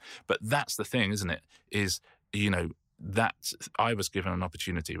continues. But that's the thing, isn't it? That I was given an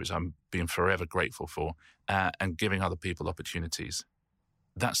opportunity, which I'm being forever grateful for, and giving other people opportunities.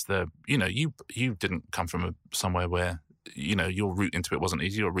 That's you didn't come from somewhere where, your route into it wasn't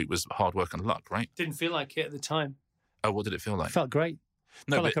easy. Your route was hard work and luck, right? Didn't feel like it at the time. Oh, what did it feel like? It felt great.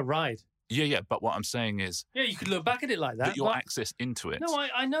 Felt like a ride. Yeah, but what I'm saying is... Yeah, you could look back at it like that. But your access into it... No,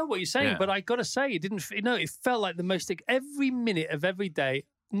 I know what you're saying, but I got to say, it didn't... it felt like the most... Every minute of every day,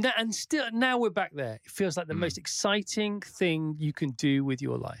 and still, now we're back there. It feels like the most exciting thing you can do with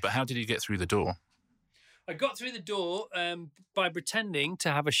your life. But how did you get through the door? I got through the door by pretending to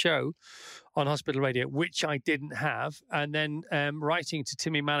have a show on Hospital Radio, which I didn't have, and then writing to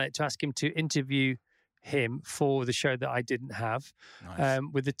Timmy Mallet to ask him to interview him for the show that I didn't have, Nice.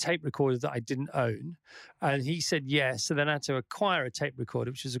 with a tape recorder that I didn't own. And he said yes. So then I had to acquire a tape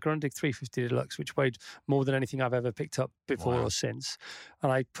recorder, which is a Grundig 350 Deluxe, which weighed more than anything I've ever picked up before Wow. or since.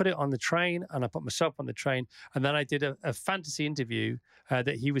 And I put it on the train, and I put myself on the train. And then I did a fantasy interview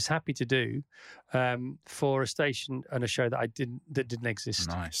that he was happy to do for a station and a show that didn't exist.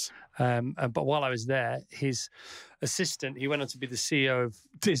 Nice. But while I was there, his assistant, he went on to be the CEO of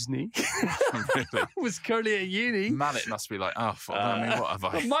Disney, Really? was currently at uni. Mallet must be like, oh, fuck, I mean, what have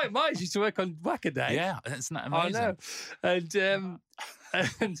I? Mike used to work on Wackaday. Yeah, isn't that I amazing? know.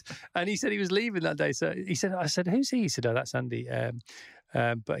 And he said he was leaving that day. So I said, who's he? He said, oh, that's Andy.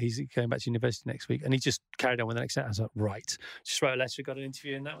 But he's going back to university next week. And he just carried on with the next set. I was like, right. Just wrote a letter, got an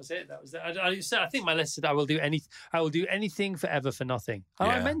interview, and that was it. That was it. I think my letter said, I will do anything forever for nothing. And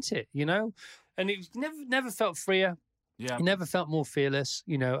I Yeah. meant it, you know? And it never felt freer. Yeah. He never felt more fearless,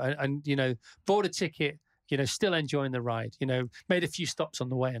 you know, and you know, bought a ticket, you know, still enjoying the ride, you know, made a few stops on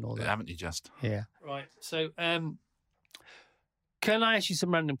the way and all that. Haven't you just? Yeah. Right. So, can I ask you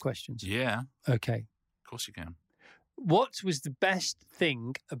some random questions? Yeah, Okay. of course you can. What was the best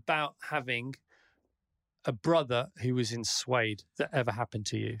thing about having a brother who was in Suede that ever happened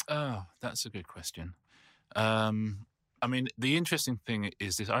to you? Oh, that's a good question. I mean, the interesting thing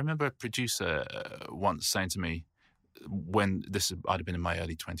is this. I remember a producer once saying to me, when I'd have been in my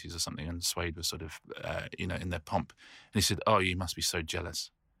early 20s or something, and Suede was sort of, in their pomp. And he said, oh, you must be so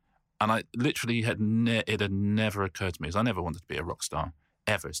jealous. And I literally it had never occurred to me, because I never wanted to be a rock star,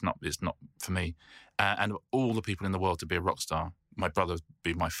 ever. It's not for me. And of all the people in the world to be a rock star, my brother would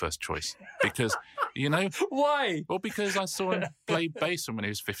be my first choice. Because, you know, Why? well, because I saw him play bass when he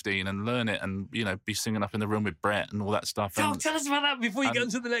was 15 and learn it and, you know, be singing up in the room with Brett and all that stuff. Tell And, us about that before you get on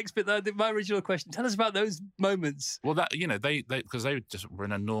to the next bit, though. My original question. Tell us about those moments. well, that, you know, because they just were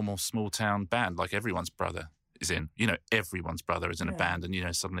in a normal small town band, like everyone's brother is in. You know, everyone's brother is in a band, and, you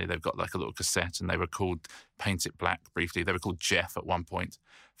know, suddenly they've got like a little cassette, and they were called Paint It Black briefly. They were called Jeff at one point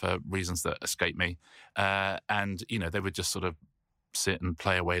for reasons that escape me. And, you know, they would just sort of sit and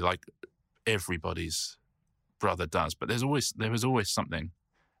play away like everybody's brother does. But there was always something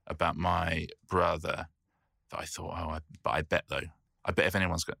about my brother that I thought, but I bet if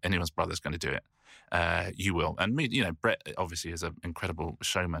anyone's brother's going to do it, you will. And me, you know, Brett obviously is an incredible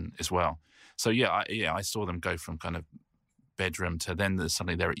showman as well. So I saw them go from kind of bedroom to then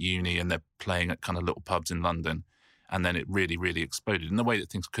suddenly they're at uni and they're playing at kind of little pubs in London, and then it really, really exploded in the way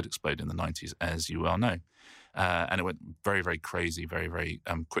that things could explode in the 90s, as you well know. And it went very, very crazy, very, very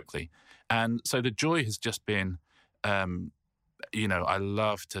quickly. And so the joy has just been, you know, I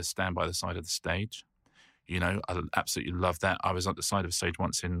love to stand by the side of the stage. You know, I absolutely love that. I was at the side of a stage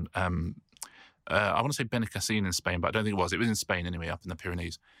once in, I want to say Benicassin in Spain, but I don't think it was. It was in Spain anyway, up in the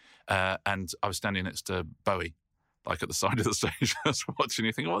Pyrenees. And I was standing next to Bowie, like at the side of the stage, just watching.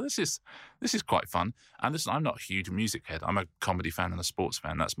 You think, oh, this is quite fun. And listen, I'm not a huge music head. I'm a comedy fan and a sports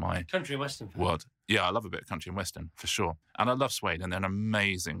fan. That's my Country and Western. world. Yeah, I love a bit of country and western for sure. And I love Suede, and they're an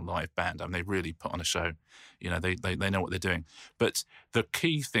amazing live band. I mean, they really put on a show. You know, they know what they're doing. But the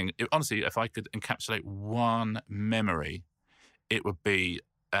key thing, honestly, if I could encapsulate one memory, it would be,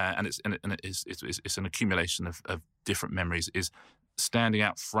 and it's an accumulation of different memories, is standing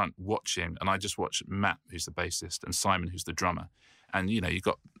out front watching, and I just watch Matt, who's the bassist, and Simon, who's the drummer. And, you know, you've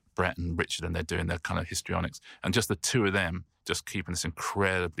got Brett and Richard, and they're doing their kind of histrionics. And just the two of them just keeping this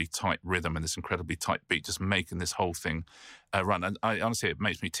incredibly tight rhythm and this incredibly tight beat, just making this whole thing run. And honestly, it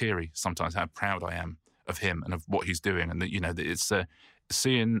makes me teary sometimes how proud I am of him and of what he's doing. And, that, you know, that it's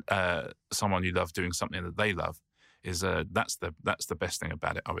seeing someone you love doing something that they love is that's the best thing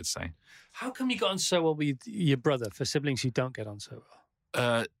about it, I would say. How come you got on so well with your brother, for siblings who don't get on so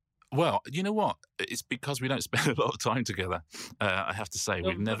well? Well, you know what? It's because we don't spend a lot of time together. I have to say,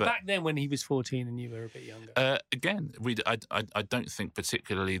 we've never. Back then, when he was 14 and you were a bit younger. Again, I don't think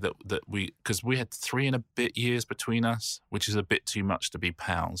particularly that because we had 3 and a bit years between us, which is a bit too much to be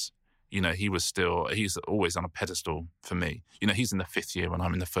pals. You know, he's always on a pedestal for me. You know, he's in the 5th year when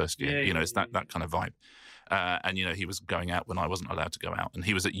I'm in the 1st year. Yeah, It's that kind of vibe. And, you know, he was going out when I wasn't allowed to go out. And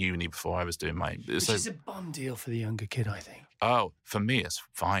he was at uni before I was doing my... Which is a bum deal for the younger kid, I think. Oh, for me, it's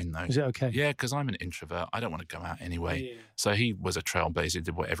fine, though. Is it okay? Yeah, because I'm an introvert. I don't want to go out anyway. Yeah. So he was a trailblazer,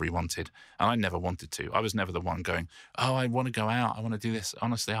 did whatever he wanted. And I never wanted to. I was never the one going, oh, I want to go out. I want to do this.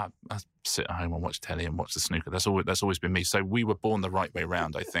 Honestly, I sit at home and watch telly and watch the snooker. That's always been me. So we were born the right way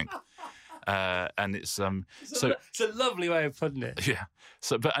round, I think. And it's It's a lovely way of putting it. yeah.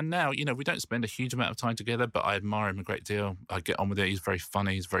 And now, you know, we don't spend a huge amount of time together, but I admire him a great deal. I get on with it. He's very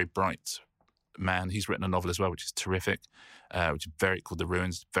funny. He's very bright, man. He's written a novel as well, which is terrific, which is called The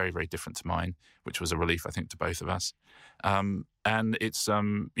Ruins, very, very different to mine, which was a relief, I think, to both of us. And it's, I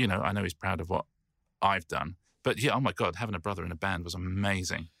know he's proud of what I've done. But yeah, oh my God, having a brother in a band was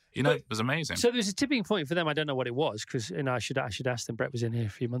amazing. It was amazing. So there was a tipping point for them. I don't know what it was because I should ask them. Brett was in here a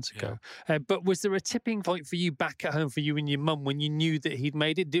few months ago. Yeah. But was there a tipping point for you back at home for you and your mum when you knew that he'd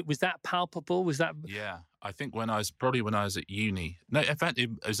made it? Was that palpable? Was that? Yeah, I think when I was at uni. No, in fact, it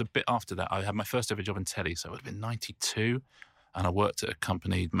was a bit after that. I had my first ever job in telly, so it would have been 92. And I worked at a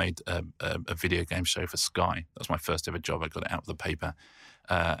company, made a video game show for Sky. That was my first ever job. I got it out of the paper,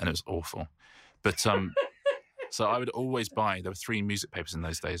 and it was awful. But so I would always buy. There were 3 music papers in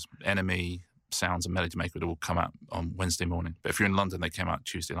those days: NME, Sounds, and Melody Maker would all come out on Wednesday morning. But if you're in London, they came out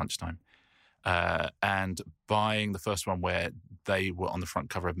Tuesday lunchtime. And buying the first one where they were on the front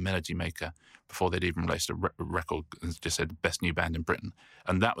cover of Melody Maker before they'd even released a record, just said best new band in Britain,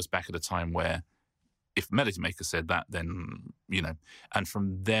 and that was back at a time where, if Melody Maker said that, then, and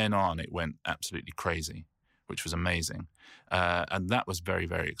from then on, it went absolutely crazy, which was amazing. And that was very,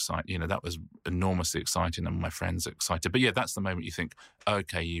 very exciting. That was enormously exciting, and my friends excited. But yeah, that's the moment you think,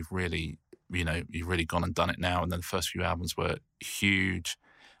 okay, you've really gone and done it now. And then the first few albums were huge.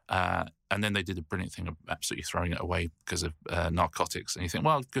 And then they did a brilliant thing of absolutely throwing it away because of Narcotics. And you think,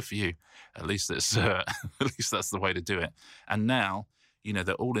 well, good for you. At least that's the way to do it. And now,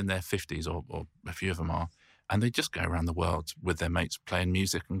 they're all in their 50s, or a few of them are, and they just go around the world with their mates playing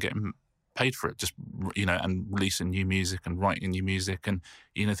music and getting paid for it, just, and releasing new music and writing new music. And,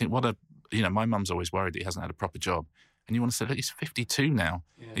 think, my mum's always worried that he hasn't had a proper job. And you want to say, look, he's 52 now.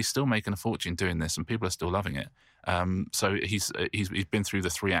 Yeah. He's still making a fortune doing this, and people are still loving it. So he's been through the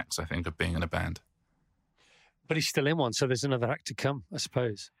 3 acts, I think, of being in a band. But he's still in one, so there's another act to come, I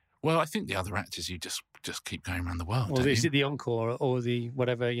suppose. Well, I think the other act is you just keep going around the world. Or is it the encore or the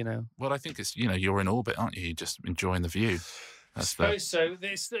whatever, Well, I think it's, you're in orbit, aren't you? You're just enjoying the view. I suppose so.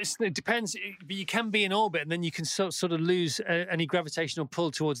 It depends. But you can be in orbit, and then you can sort of lose any gravitational pull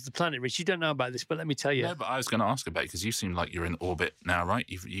towards the planet. Rich, you don't know about this, but let me tell you. No, but I was going to ask about it because you seem like you're in orbit now, right?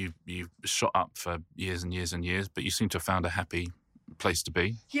 You've shot up for years and years and years, but you seem to have found a happy place to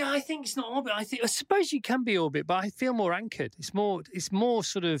be. Yeah, I think it's not orbit. I suppose you can be orbit, but I feel more anchored. It's more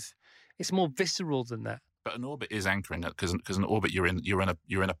visceral than that. But an orbit is anchoring, because an orbit you're in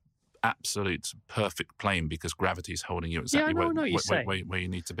a absolute perfect plane because gravity is holding you exactly where you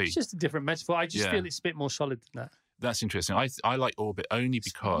need to be. It's just a different metaphor. I just feel it's a bit more solid than that. That's interesting. I like orbit only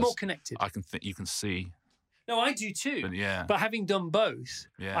because it's more connected. I can think you can see. No, I do too. But having done both,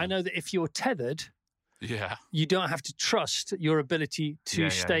 I know that if you're tethered, you don't have to trust your ability to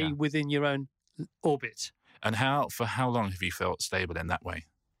stay within your own orbit. And for how long have you felt stable in that way?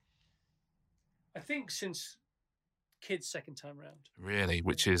 I think since kids' second time round. Really?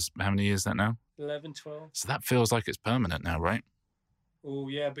 Which is, how many years is that now? 11, 12. So that feels like it's permanent now, right? Oh,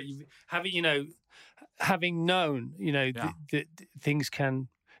 yeah, but having known, that things can...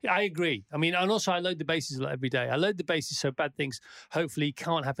 Yeah, I agree. I mean, and also I load the bases a lot every day. I load the bases so bad things hopefully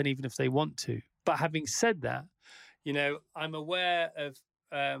can't happen even if they want to. But having said that, I'm aware of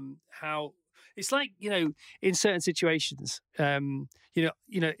how... It's like, in certain situations, in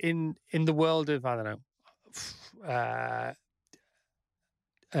the world of, I don't know,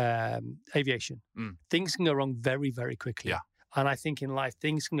 aviation, things can go wrong very, very quickly. Yeah. And I think in life,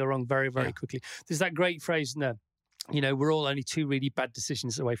 things can go wrong very, very quickly. There's that great phrase, we're all only 2 really bad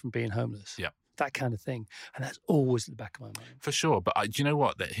decisions away from being homeless. Yeah. That kind of thing. And that's always at the back of my mind. For sure. But do you know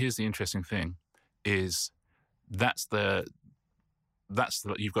what? Here's the interesting thing is that's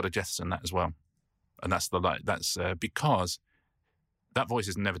you've got to jettison that as well. And that's because that voice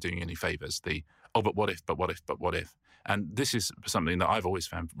is never doing you any favors. But what if? And this is something that I've always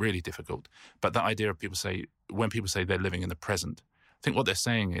found really difficult. But that idea of when people say they're living in the present, I think what they're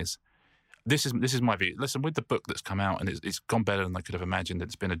saying is, this is my view. Listen, with the book that's come out and it's gone better than I could have imagined,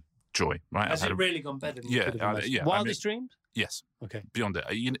 it's been a joy, right? Has it really gone better than you could have imagined? Wildest dreams? Yes. Okay. Beyond it.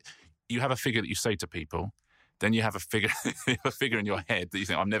 You have a figure that you say to people, then you have a figure in your head that you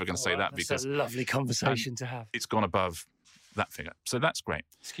think, I'm never going to say that because... That's a lovely conversation to have. It's gone above that figure. So that's great.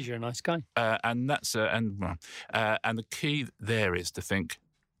 It's because you're a nice guy. And the key there is to think,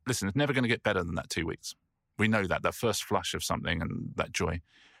 listen, it's never going to get better than that 2 weeks. We know that first flush of something and that joy.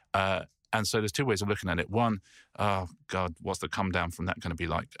 And so there's 2 ways of looking at it. One, oh God, what's the come down from that going to be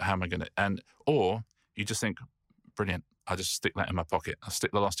like? How am I going to... Or you just think, brilliant, I'll just stick that in my pocket. I'll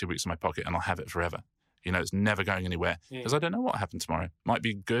stick the last 2 weeks in my pocket and I'll have it forever. It's never going anywhere because I don't know what happened tomorrow. Might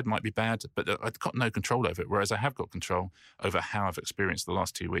be good, might be bad, but I've got no control over it, whereas I have got control over how I've experienced the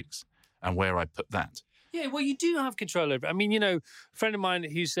last 2 weeks and where I put that. Yeah, well, you do have control over it. I mean, a friend of mine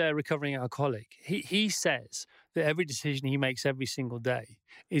who's a recovering alcoholic, he says that every decision he makes every single day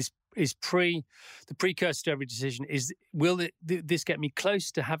is the precursor to every decision is, will this get me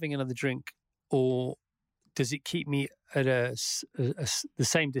close to having another drink, or does it keep me at the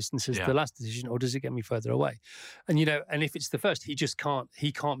same distance as the last decision, or does it get me further away? And and if it's the first, he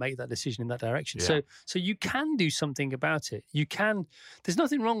can't make that decision in that direction. Yeah. So you can do something about it. You can. There's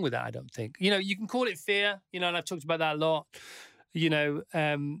nothing wrong with that, I don't think. You can call it fear. And I've talked about that a lot.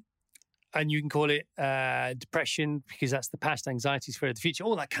 And you can call it depression, because that's the past, anxiety, fear of the future,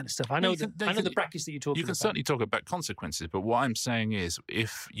 all that kind of stuff. I know the brackets that you talk about. You can certainly talk about consequences, but what I'm saying is,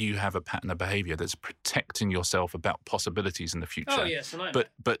 if you have a pattern of behaviour that's protecting yourself about possibilities in the future, oh yes, but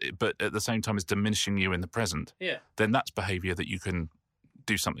at the same time is diminishing you in the present, then that's behaviour that you can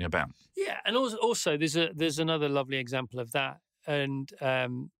do something about. Yeah, and also there's another lovely example of that, and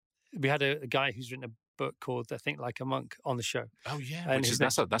we had a guy who's written a book called I Think Like a Monk on the show. Oh yeah, and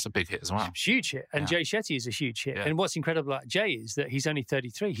that's a big hit as well. Huge hit, and Jay Shetty is a huge hit. Yeah. And what's incredible about Jay is that he's only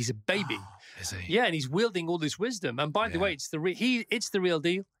 33. He's a baby. Oh, is he? Yeah, and he's wielding all this wisdom. And by the way, it's the real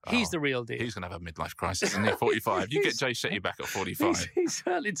deal. He's the real deal. He's going to have a midlife crisis, isn't he? 45. You get Jay Shetty back at 45. He's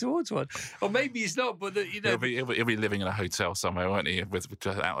certainly towards one, or maybe he's not. But he'll be living in a hotel somewhere, won't he? With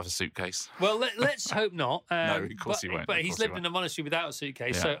just out of a suitcase. Well, let's hope not. No, of course he won't. But he's lived in a monastery without a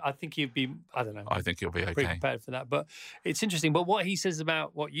suitcase, so I think he'd be. I don't know. I think he'll be okay. Prepared for that. But it's interesting. But what he says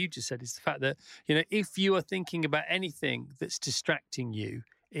about what you just said is the fact that if you are thinking about anything that's distracting you,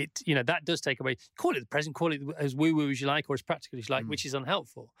 that does take away. Call it the present, call it as woo-woo as you like, or as practical as you like, which is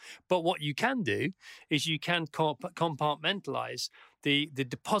unhelpful. But what you can do is you can compartmentalize the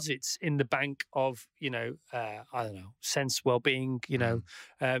deposits in the bank of I don't know, sense, well-being,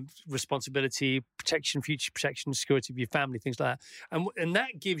 responsibility, protection, future protection, security of your family, things like that, and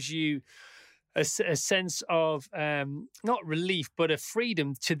that gives you a sense of not relief, but a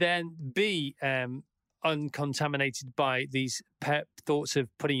freedom to then be uncontaminated by these thoughts of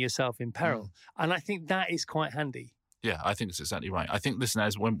putting yourself in peril. And I think that is quite handy. Yeah, I think that's exactly right. I think, listen,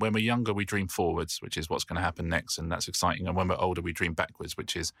 as when we're younger, we dream forwards, which is what's going to happen next, and that's exciting. And when we're older, we dream backwards,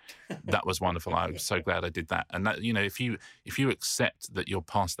 which is, that was wonderful. I was so glad I did that. And that, if you accept that you're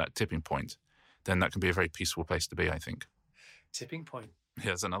past that tipping point, then that can be a very peaceful place to be, I think. Tipping point. Yeah,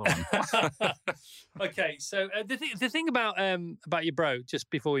 there's another one. Okay, so the thing about your bro, just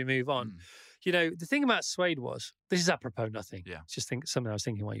before we move on, the thing about Suede was, this is apropos nothing. Yeah. It's just something I was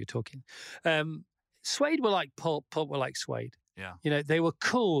thinking while you were talking. Suede were like Pulp were like Suede. Yeah. They were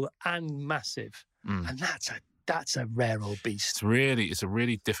cool and massive. And that's a rare old beast. It's a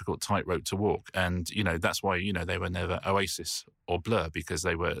really difficult tightrope to walk. And, that's why, they were never Oasis or Blur, because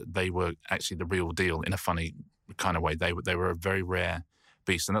they were actually the real deal in a funny kind of way. They were a very rare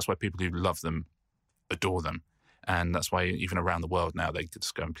beast. And that's why people who love them adore them. And that's why even around the world now, they could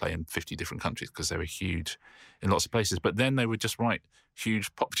just go and play in 50 different countries, because they were huge in lots of places. But then they would just write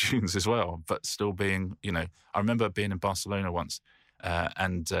huge pop tunes as well, but still being, I remember being in Barcelona once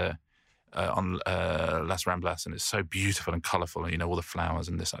on Las Ramblas, and it's so beautiful and colourful, and all the flowers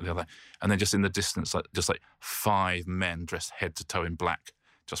and this, that, and the other. And then just in the distance, like 5 men dressed head to toe in black,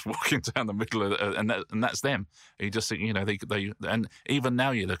 just walking down the middle of and that's them. You just think, they and even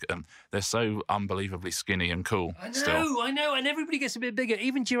now you look at them, they're so unbelievably skinny and cool. I know, and everybody gets a bit bigger.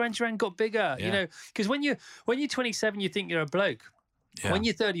 Even Duran Duran got bigger, because when you're 27, you think you're a bloke. Yeah. When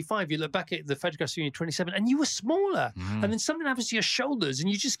you're 35, you look back at the photographs when you're 27 and you were smaller. And then something happens to your shoulders and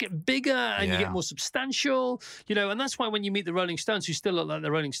you just get bigger and you get more substantial, and that's why when you meet the Rolling Stones, who still look like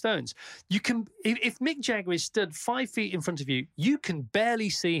the Rolling Stones, you can, if Mick Jagger is stood 5 feet in front of you, you can barely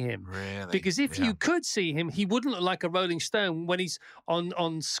see him. Really? Because if you could see him, he wouldn't look like a Rolling Stone when he's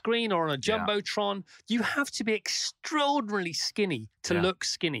on screen or on a Jumbotron. You have to be extraordinarily skinny to look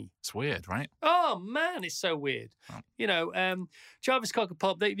skinny. It's weird, right? Oh, man, it's so weird. Oh. Jarvis Cocker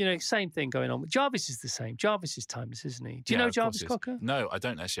Pop, same thing going on. Jarvis is the same. Jarvis is timeless, isn't he? Do you know Jarvis Cocker? No, I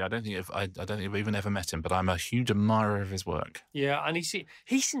don't actually. I don't think I've even ever met him, but I'm a huge admirer of his work. Yeah, and he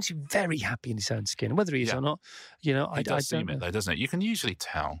seems to be very happy in his own skin, whether he is or not. I does seem it though, doesn't it? You can usually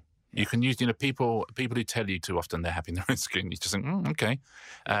tell. You can use, people who tell you too often they're happy in their own skin. You just think, okay.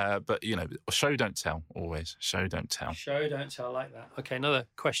 But, show don't tell always. Show don't tell. Show don't tell, I like that. Okay, another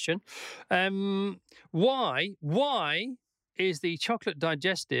question. Why is the chocolate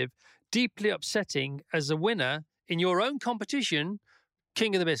digestive deeply upsetting as a winner in your own competition,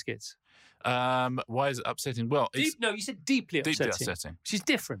 King of the Biscuits? Why is it upsetting? Well, you said deeply upsetting. Which is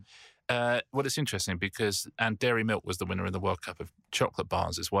different. Well, it's interesting because Dairy Milk was the winner in the World Cup of chocolate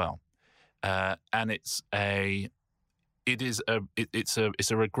bars as well, and it's a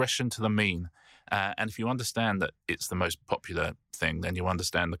regression to the mean, And if you understand that it's the most popular thing, then you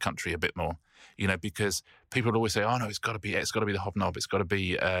understand the country a bit more. Because people always say, "Oh no, it's got to be the Hobnob, it's got to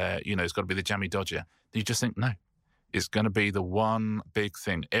be, it's got to be the Jammy Dodger." You just think, no, it's going to be the one big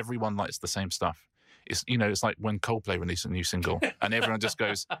thing. Everyone likes the same stuff. It's like when Coldplay released a new single and everyone just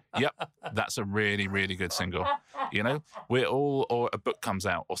goes, "Yep, that's a really, really good single." Or a book comes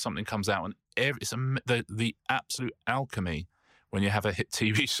out or something comes out, and it's the absolute alchemy when you have a hit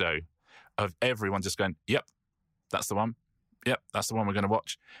TV show of everyone just going, "Yep, that's the one. Yep, that's the one we're going to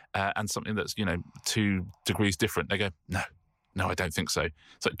watch." And something that's 2 degrees different, they go, "No, I don't think so."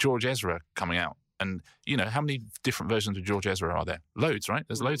 It's like George Ezra coming out. And, how many different versions of George Ezra are there? Loads, right?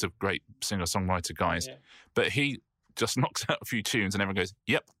 There's loads of great singer-songwriter guys. Yeah. But he just knocks out a few tunes and everyone goes,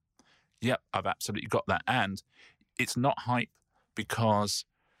 yep, I've absolutely got that. And it's not hype because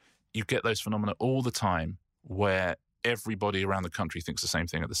you get those phenomena all the time where everybody around the country thinks the same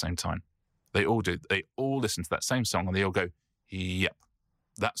thing at the same time. They all do. They all listen to that same song and they all go, yep,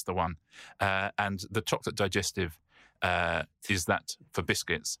 that's the one. And the chocolate digestive is that for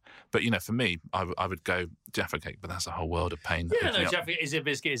biscuits. But, for me, I would go Jaffa Cake, but that's a whole world of pain. Yeah, no, Jaffa Cake is a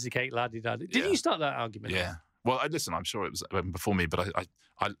biscuit, is a cake, laddie-daddie. Did you start that argument? Yeah. Well, listen, I'm sure it was before me, but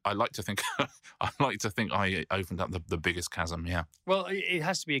I like to think I opened up the biggest chasm, yeah. Well, it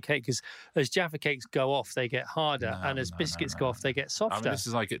has to be a cake because as Jaffa Cakes go off, they get harder, and as biscuits go off, they get softer.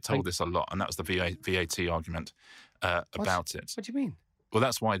 I get told this a lot, and that was the VAT argument about it. What do you mean? Well,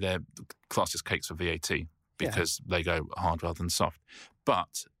 that's why they're classed as cakes for VAT. Because they go hard rather than soft.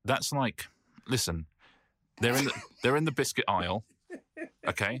 But that's like, listen, they're in the biscuit aisle,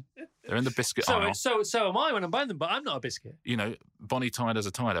 okay? They're in the biscuit aisle. So am I when I'm buying them, but I'm not a biscuit. Bonnie Tyler's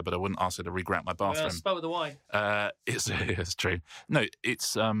a Tyler, but I wouldn't ask her to regrat my bathroom. Well, spell with a Y. It's true. No,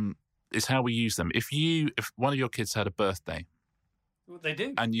 it's how we use them. If one of your kids had a birthday. Well, they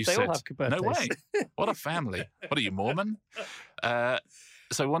do. And you they said, all have birthdays. No way. What a family. What are you, Mormon?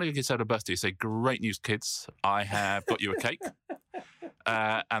 So one of your kids had a birthday. You say, "Great news, kids. I have got you a cake."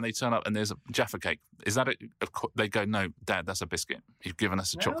 And they turn up and there's a Jaffa Cake. Is that it? They go, "No, Dad, that's a biscuit. You've given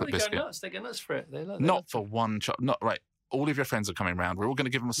us a chocolate biscuit." They go nuts for it. Not for one chocolate. Not right. All of your friends are coming round. We're all going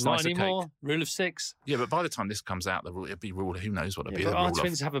to give them a slice of cake. Rule of 6. Yeah, but by the time this comes out, it'll be rule. Who knows what it'll be? But our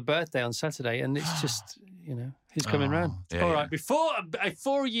twins have a birthday on Saturday, and it's just who's coming round. Yeah, all right.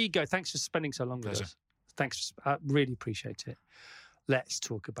 Before you go, thanks for spending so long with us. Thanks. I really appreciate it. Let's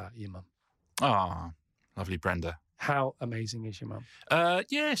talk about your mum. Ah, lovely Brenda. How amazing is your mum?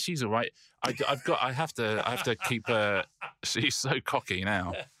 Yeah, she's all right. I have to keep her. She's so cocky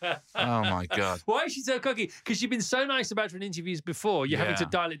now. Oh my God. Why is she so cocky? Because you've been so nice about her in interviews before. You're having to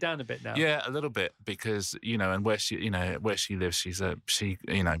dial it down a bit now. Yeah, a little bit because and where she lives,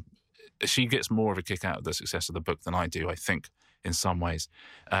 she gets more of a kick out of the success of the book than I do, I think, in some ways.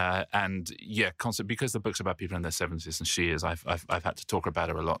 And yeah, because the book's about people in their 70s and she is, I've had to talk about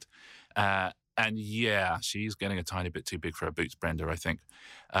her a lot. And yeah, she's getting a tiny bit too big for her boots, Brenda, I think.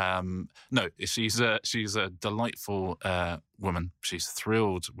 No, she's a delightful woman. She's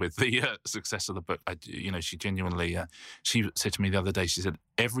thrilled with the success of the book. She genuinely, she said to me the other day, she said,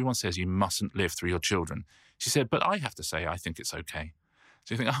 "Everyone says you mustn't live through your children." She said, "But I have to say, I think it's okay."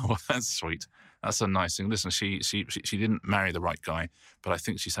 So you think, oh, well, that's sweet. That's a nice thing. Listen, she didn't marry the right guy, but I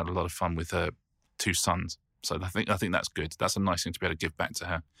think she's had a lot of fun with her 2 sons. So I think that's good. That's a nice thing to be able to give back to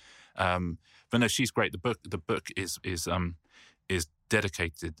her. But no, she's great. The book is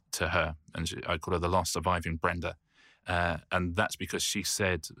dedicated to her, and I call her the last surviving Brenda. And that's because she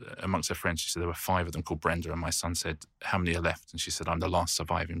said, amongst her friends, she said there were 5 of them called Brenda, and my son said, "How many are left?" And she said, "I'm the last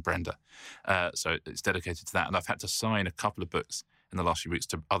surviving Brenda." So it's dedicated to that. And I've had to sign a couple of books in the last few weeks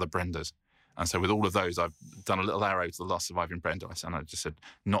to other Brendas. And so with all of those, I've done a little arrow to the last surviving Brenda. And I just said,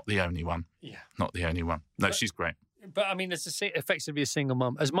 not the only one. Yeah. Not the only one. No, she's great. But I mean, it's effectively a single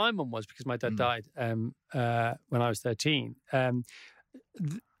mum, as my mum was, because my dad died when I was 13.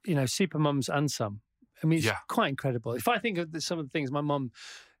 Super mums and some. I mean, it's quite incredible. If I think of some of the things my mum,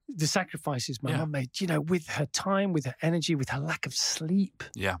 the sacrifices my mum made, with her time, with her energy, with her lack of sleep.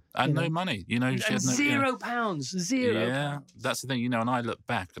 Yeah, and no money. She had £0. £0. Yeah, that's the thing. And I look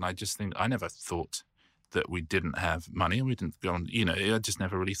back and I just think I never thought that we didn't have money and we didn't go on. I just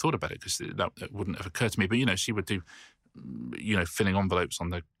never really thought about it because that wouldn't have occurred to me. But she would do, filling envelopes on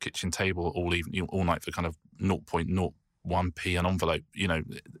the kitchen table all night for kind of 0.01p an envelope,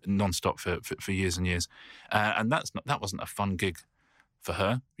 non-stop for years and years, and that wasn't a fun gig for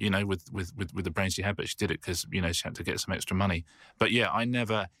her, with the brains she had, but she did it because she had to get some extra money. But yeah, I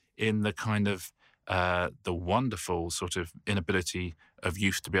never, in the kind of the wonderful sort of inability of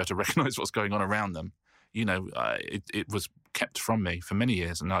youth to be able to recognise what's going on around them, it was kept from me for many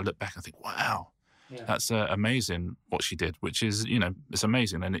years, and I look back and think, wow, Yeah. That's amazing what she did, which is, it's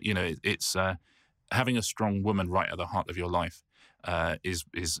amazing. And, it's having a strong woman right at the heart of your life is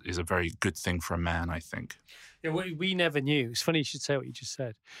a very good thing for a man, I think. Yeah, we never knew. It's funny you should say what you just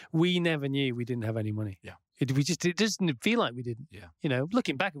said. We never knew we didn't have any money. Yeah. It doesn't feel like we didn't. Yeah.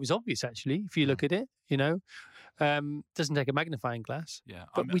 Looking back, it was obvious, actually, if you look at it, doesn't take a magnifying glass. Yeah.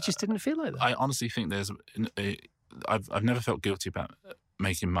 But we just didn't feel like that. I honestly think I've never felt guilty about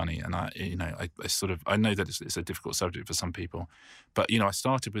making money, and I know that it's a difficult subject for some people, but I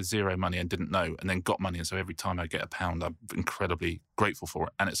started with zero money and didn't know, and then got money, and so every time I get a pound, I'm incredibly grateful for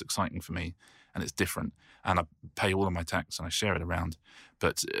it, and it's exciting for me, and it's different, and I pay all of my tax and I share it around.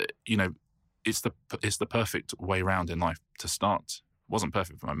 But it's the perfect way around in life to start. It wasn't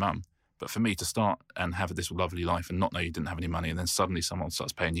perfect for my mum, but for me to start and have this lovely life and not know you didn't have any money, and then suddenly someone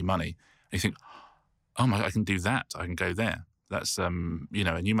starts paying you money, and you think, oh my, I can do that. I can go there. That's, and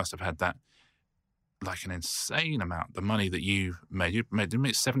you must have had that, like an insane amount, the money that you made. You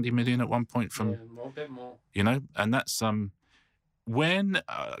made 70 million at one point from, a bit more. And that's, when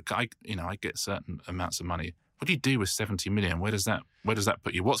I get certain amounts of money, what do you do with 70 million? Where does that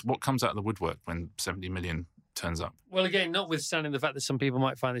put you? What comes out of the woodwork when 70 million turns up? Well, again, notwithstanding the fact that some people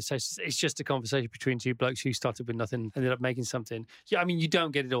might find this tasteless, it's just a conversation between two blokes who started with nothing, ended up making something. Yeah, I mean, you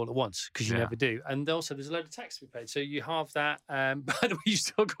don't get it all at once because you never do. And also, there's a load of tax to be paid. So you halve that. By the way, you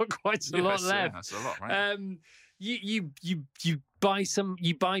still got quite a lot left. That's a lot, right? You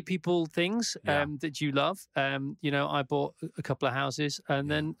buy people things that you love. I bought a couple of houses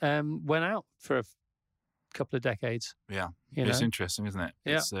and then went out for a couple of decades. Yeah, it's interesting, isn't it?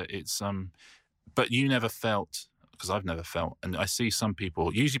 Yeah. But you never felt, because I've never felt, and I see some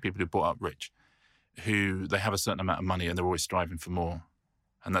people, usually people who brought up rich, who they have a certain amount of money and they're always striving for more.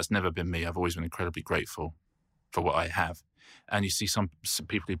 And that's never been me. I've always been incredibly grateful for what I have. And you see some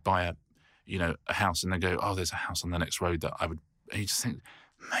people who buy a house and they go, oh, there's a house on the next road that I would, and you just think,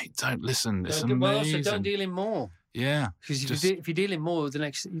 mate, don't listen. It's amazing. Well, also don't deal in more. Yeah. Because if you deal in more,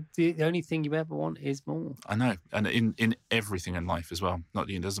 the only thing you ever want is more. I know. And in everything in life as well.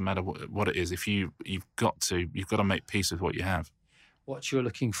 It doesn't matter what it is. If you've got to make peace with what you have. What you're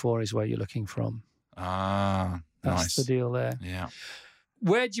looking for is where you're looking from. Ah, That's nice. the deal there. Yeah.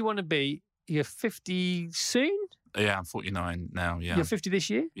 Where do you want to be? You're 50 soon? Yeah, I'm 49 now, yeah. You're 50 this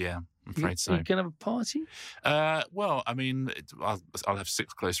year? Yeah, I'm afraid so. Are you going to have a party? Well, I mean, I'll have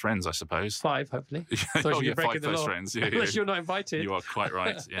 6 close friends, I suppose. 5, hopefully. 5 close friends. Yeah, Unless you're not invited. You are quite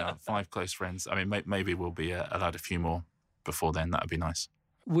right. Yeah, 5 close friends. I mean, maybe we'll be allowed a few more before then. That would be nice.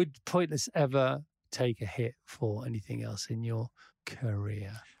 Would Pointless ever take a hit for anything else in your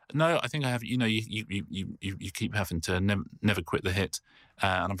career? No, I think I have. You keep having to never quit the hit,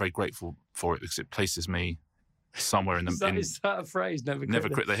 and I'm very grateful for it because it places me somewhere in the. Is that a phrase? Never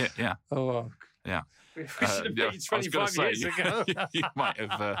quit the hit. Yeah. Oh. Yeah. We should have been 25 years ago. You might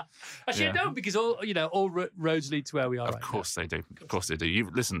have. Actually, I don't, because all roads lead to where we are. Of course they do. Of course they do. You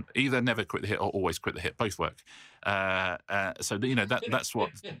listen. Either never quit the hit or always quit the hit. Both work. So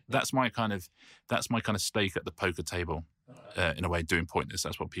that's my kind of stake at the poker table. In a way, doing Pointless.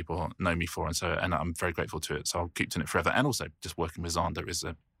 That's what people know me for, and I'm very grateful to it. So I'll keep doing it forever. And also, just working with Xander is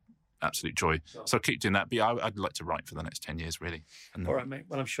an absolute joy. So I'll keep doing that. But yeah, I'd like to write for the next 10 years, really. All right, mate.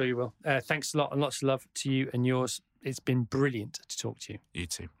 Well, I'm sure you will. Thanks a lot, and lots of love to you and yours. It's been brilliant to talk to you. You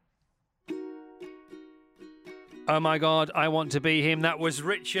too. Oh my God, I want to be him. That was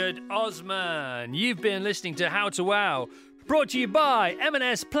Richard Osman. You've been listening to How to Wow, brought to you by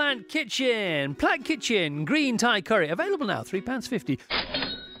M&S Plant Kitchen. Plant Kitchen green Thai curry, available now, £3.50.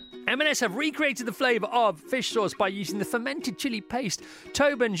 M&S have recreated the flavour of fish sauce by using the fermented chilli paste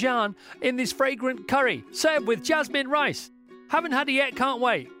Tobanjan in this fragrant curry, served with jasmine rice. Haven't had it yet, can't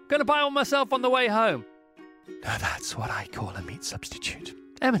wait. Gonna buy one myself on the way home. Now that's what I call a meat substitute.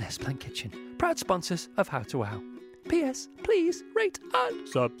 M&S Plant Kitchen, proud sponsors of How to Wow. P.S. Please rate and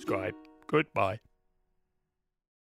subscribe. Goodbye.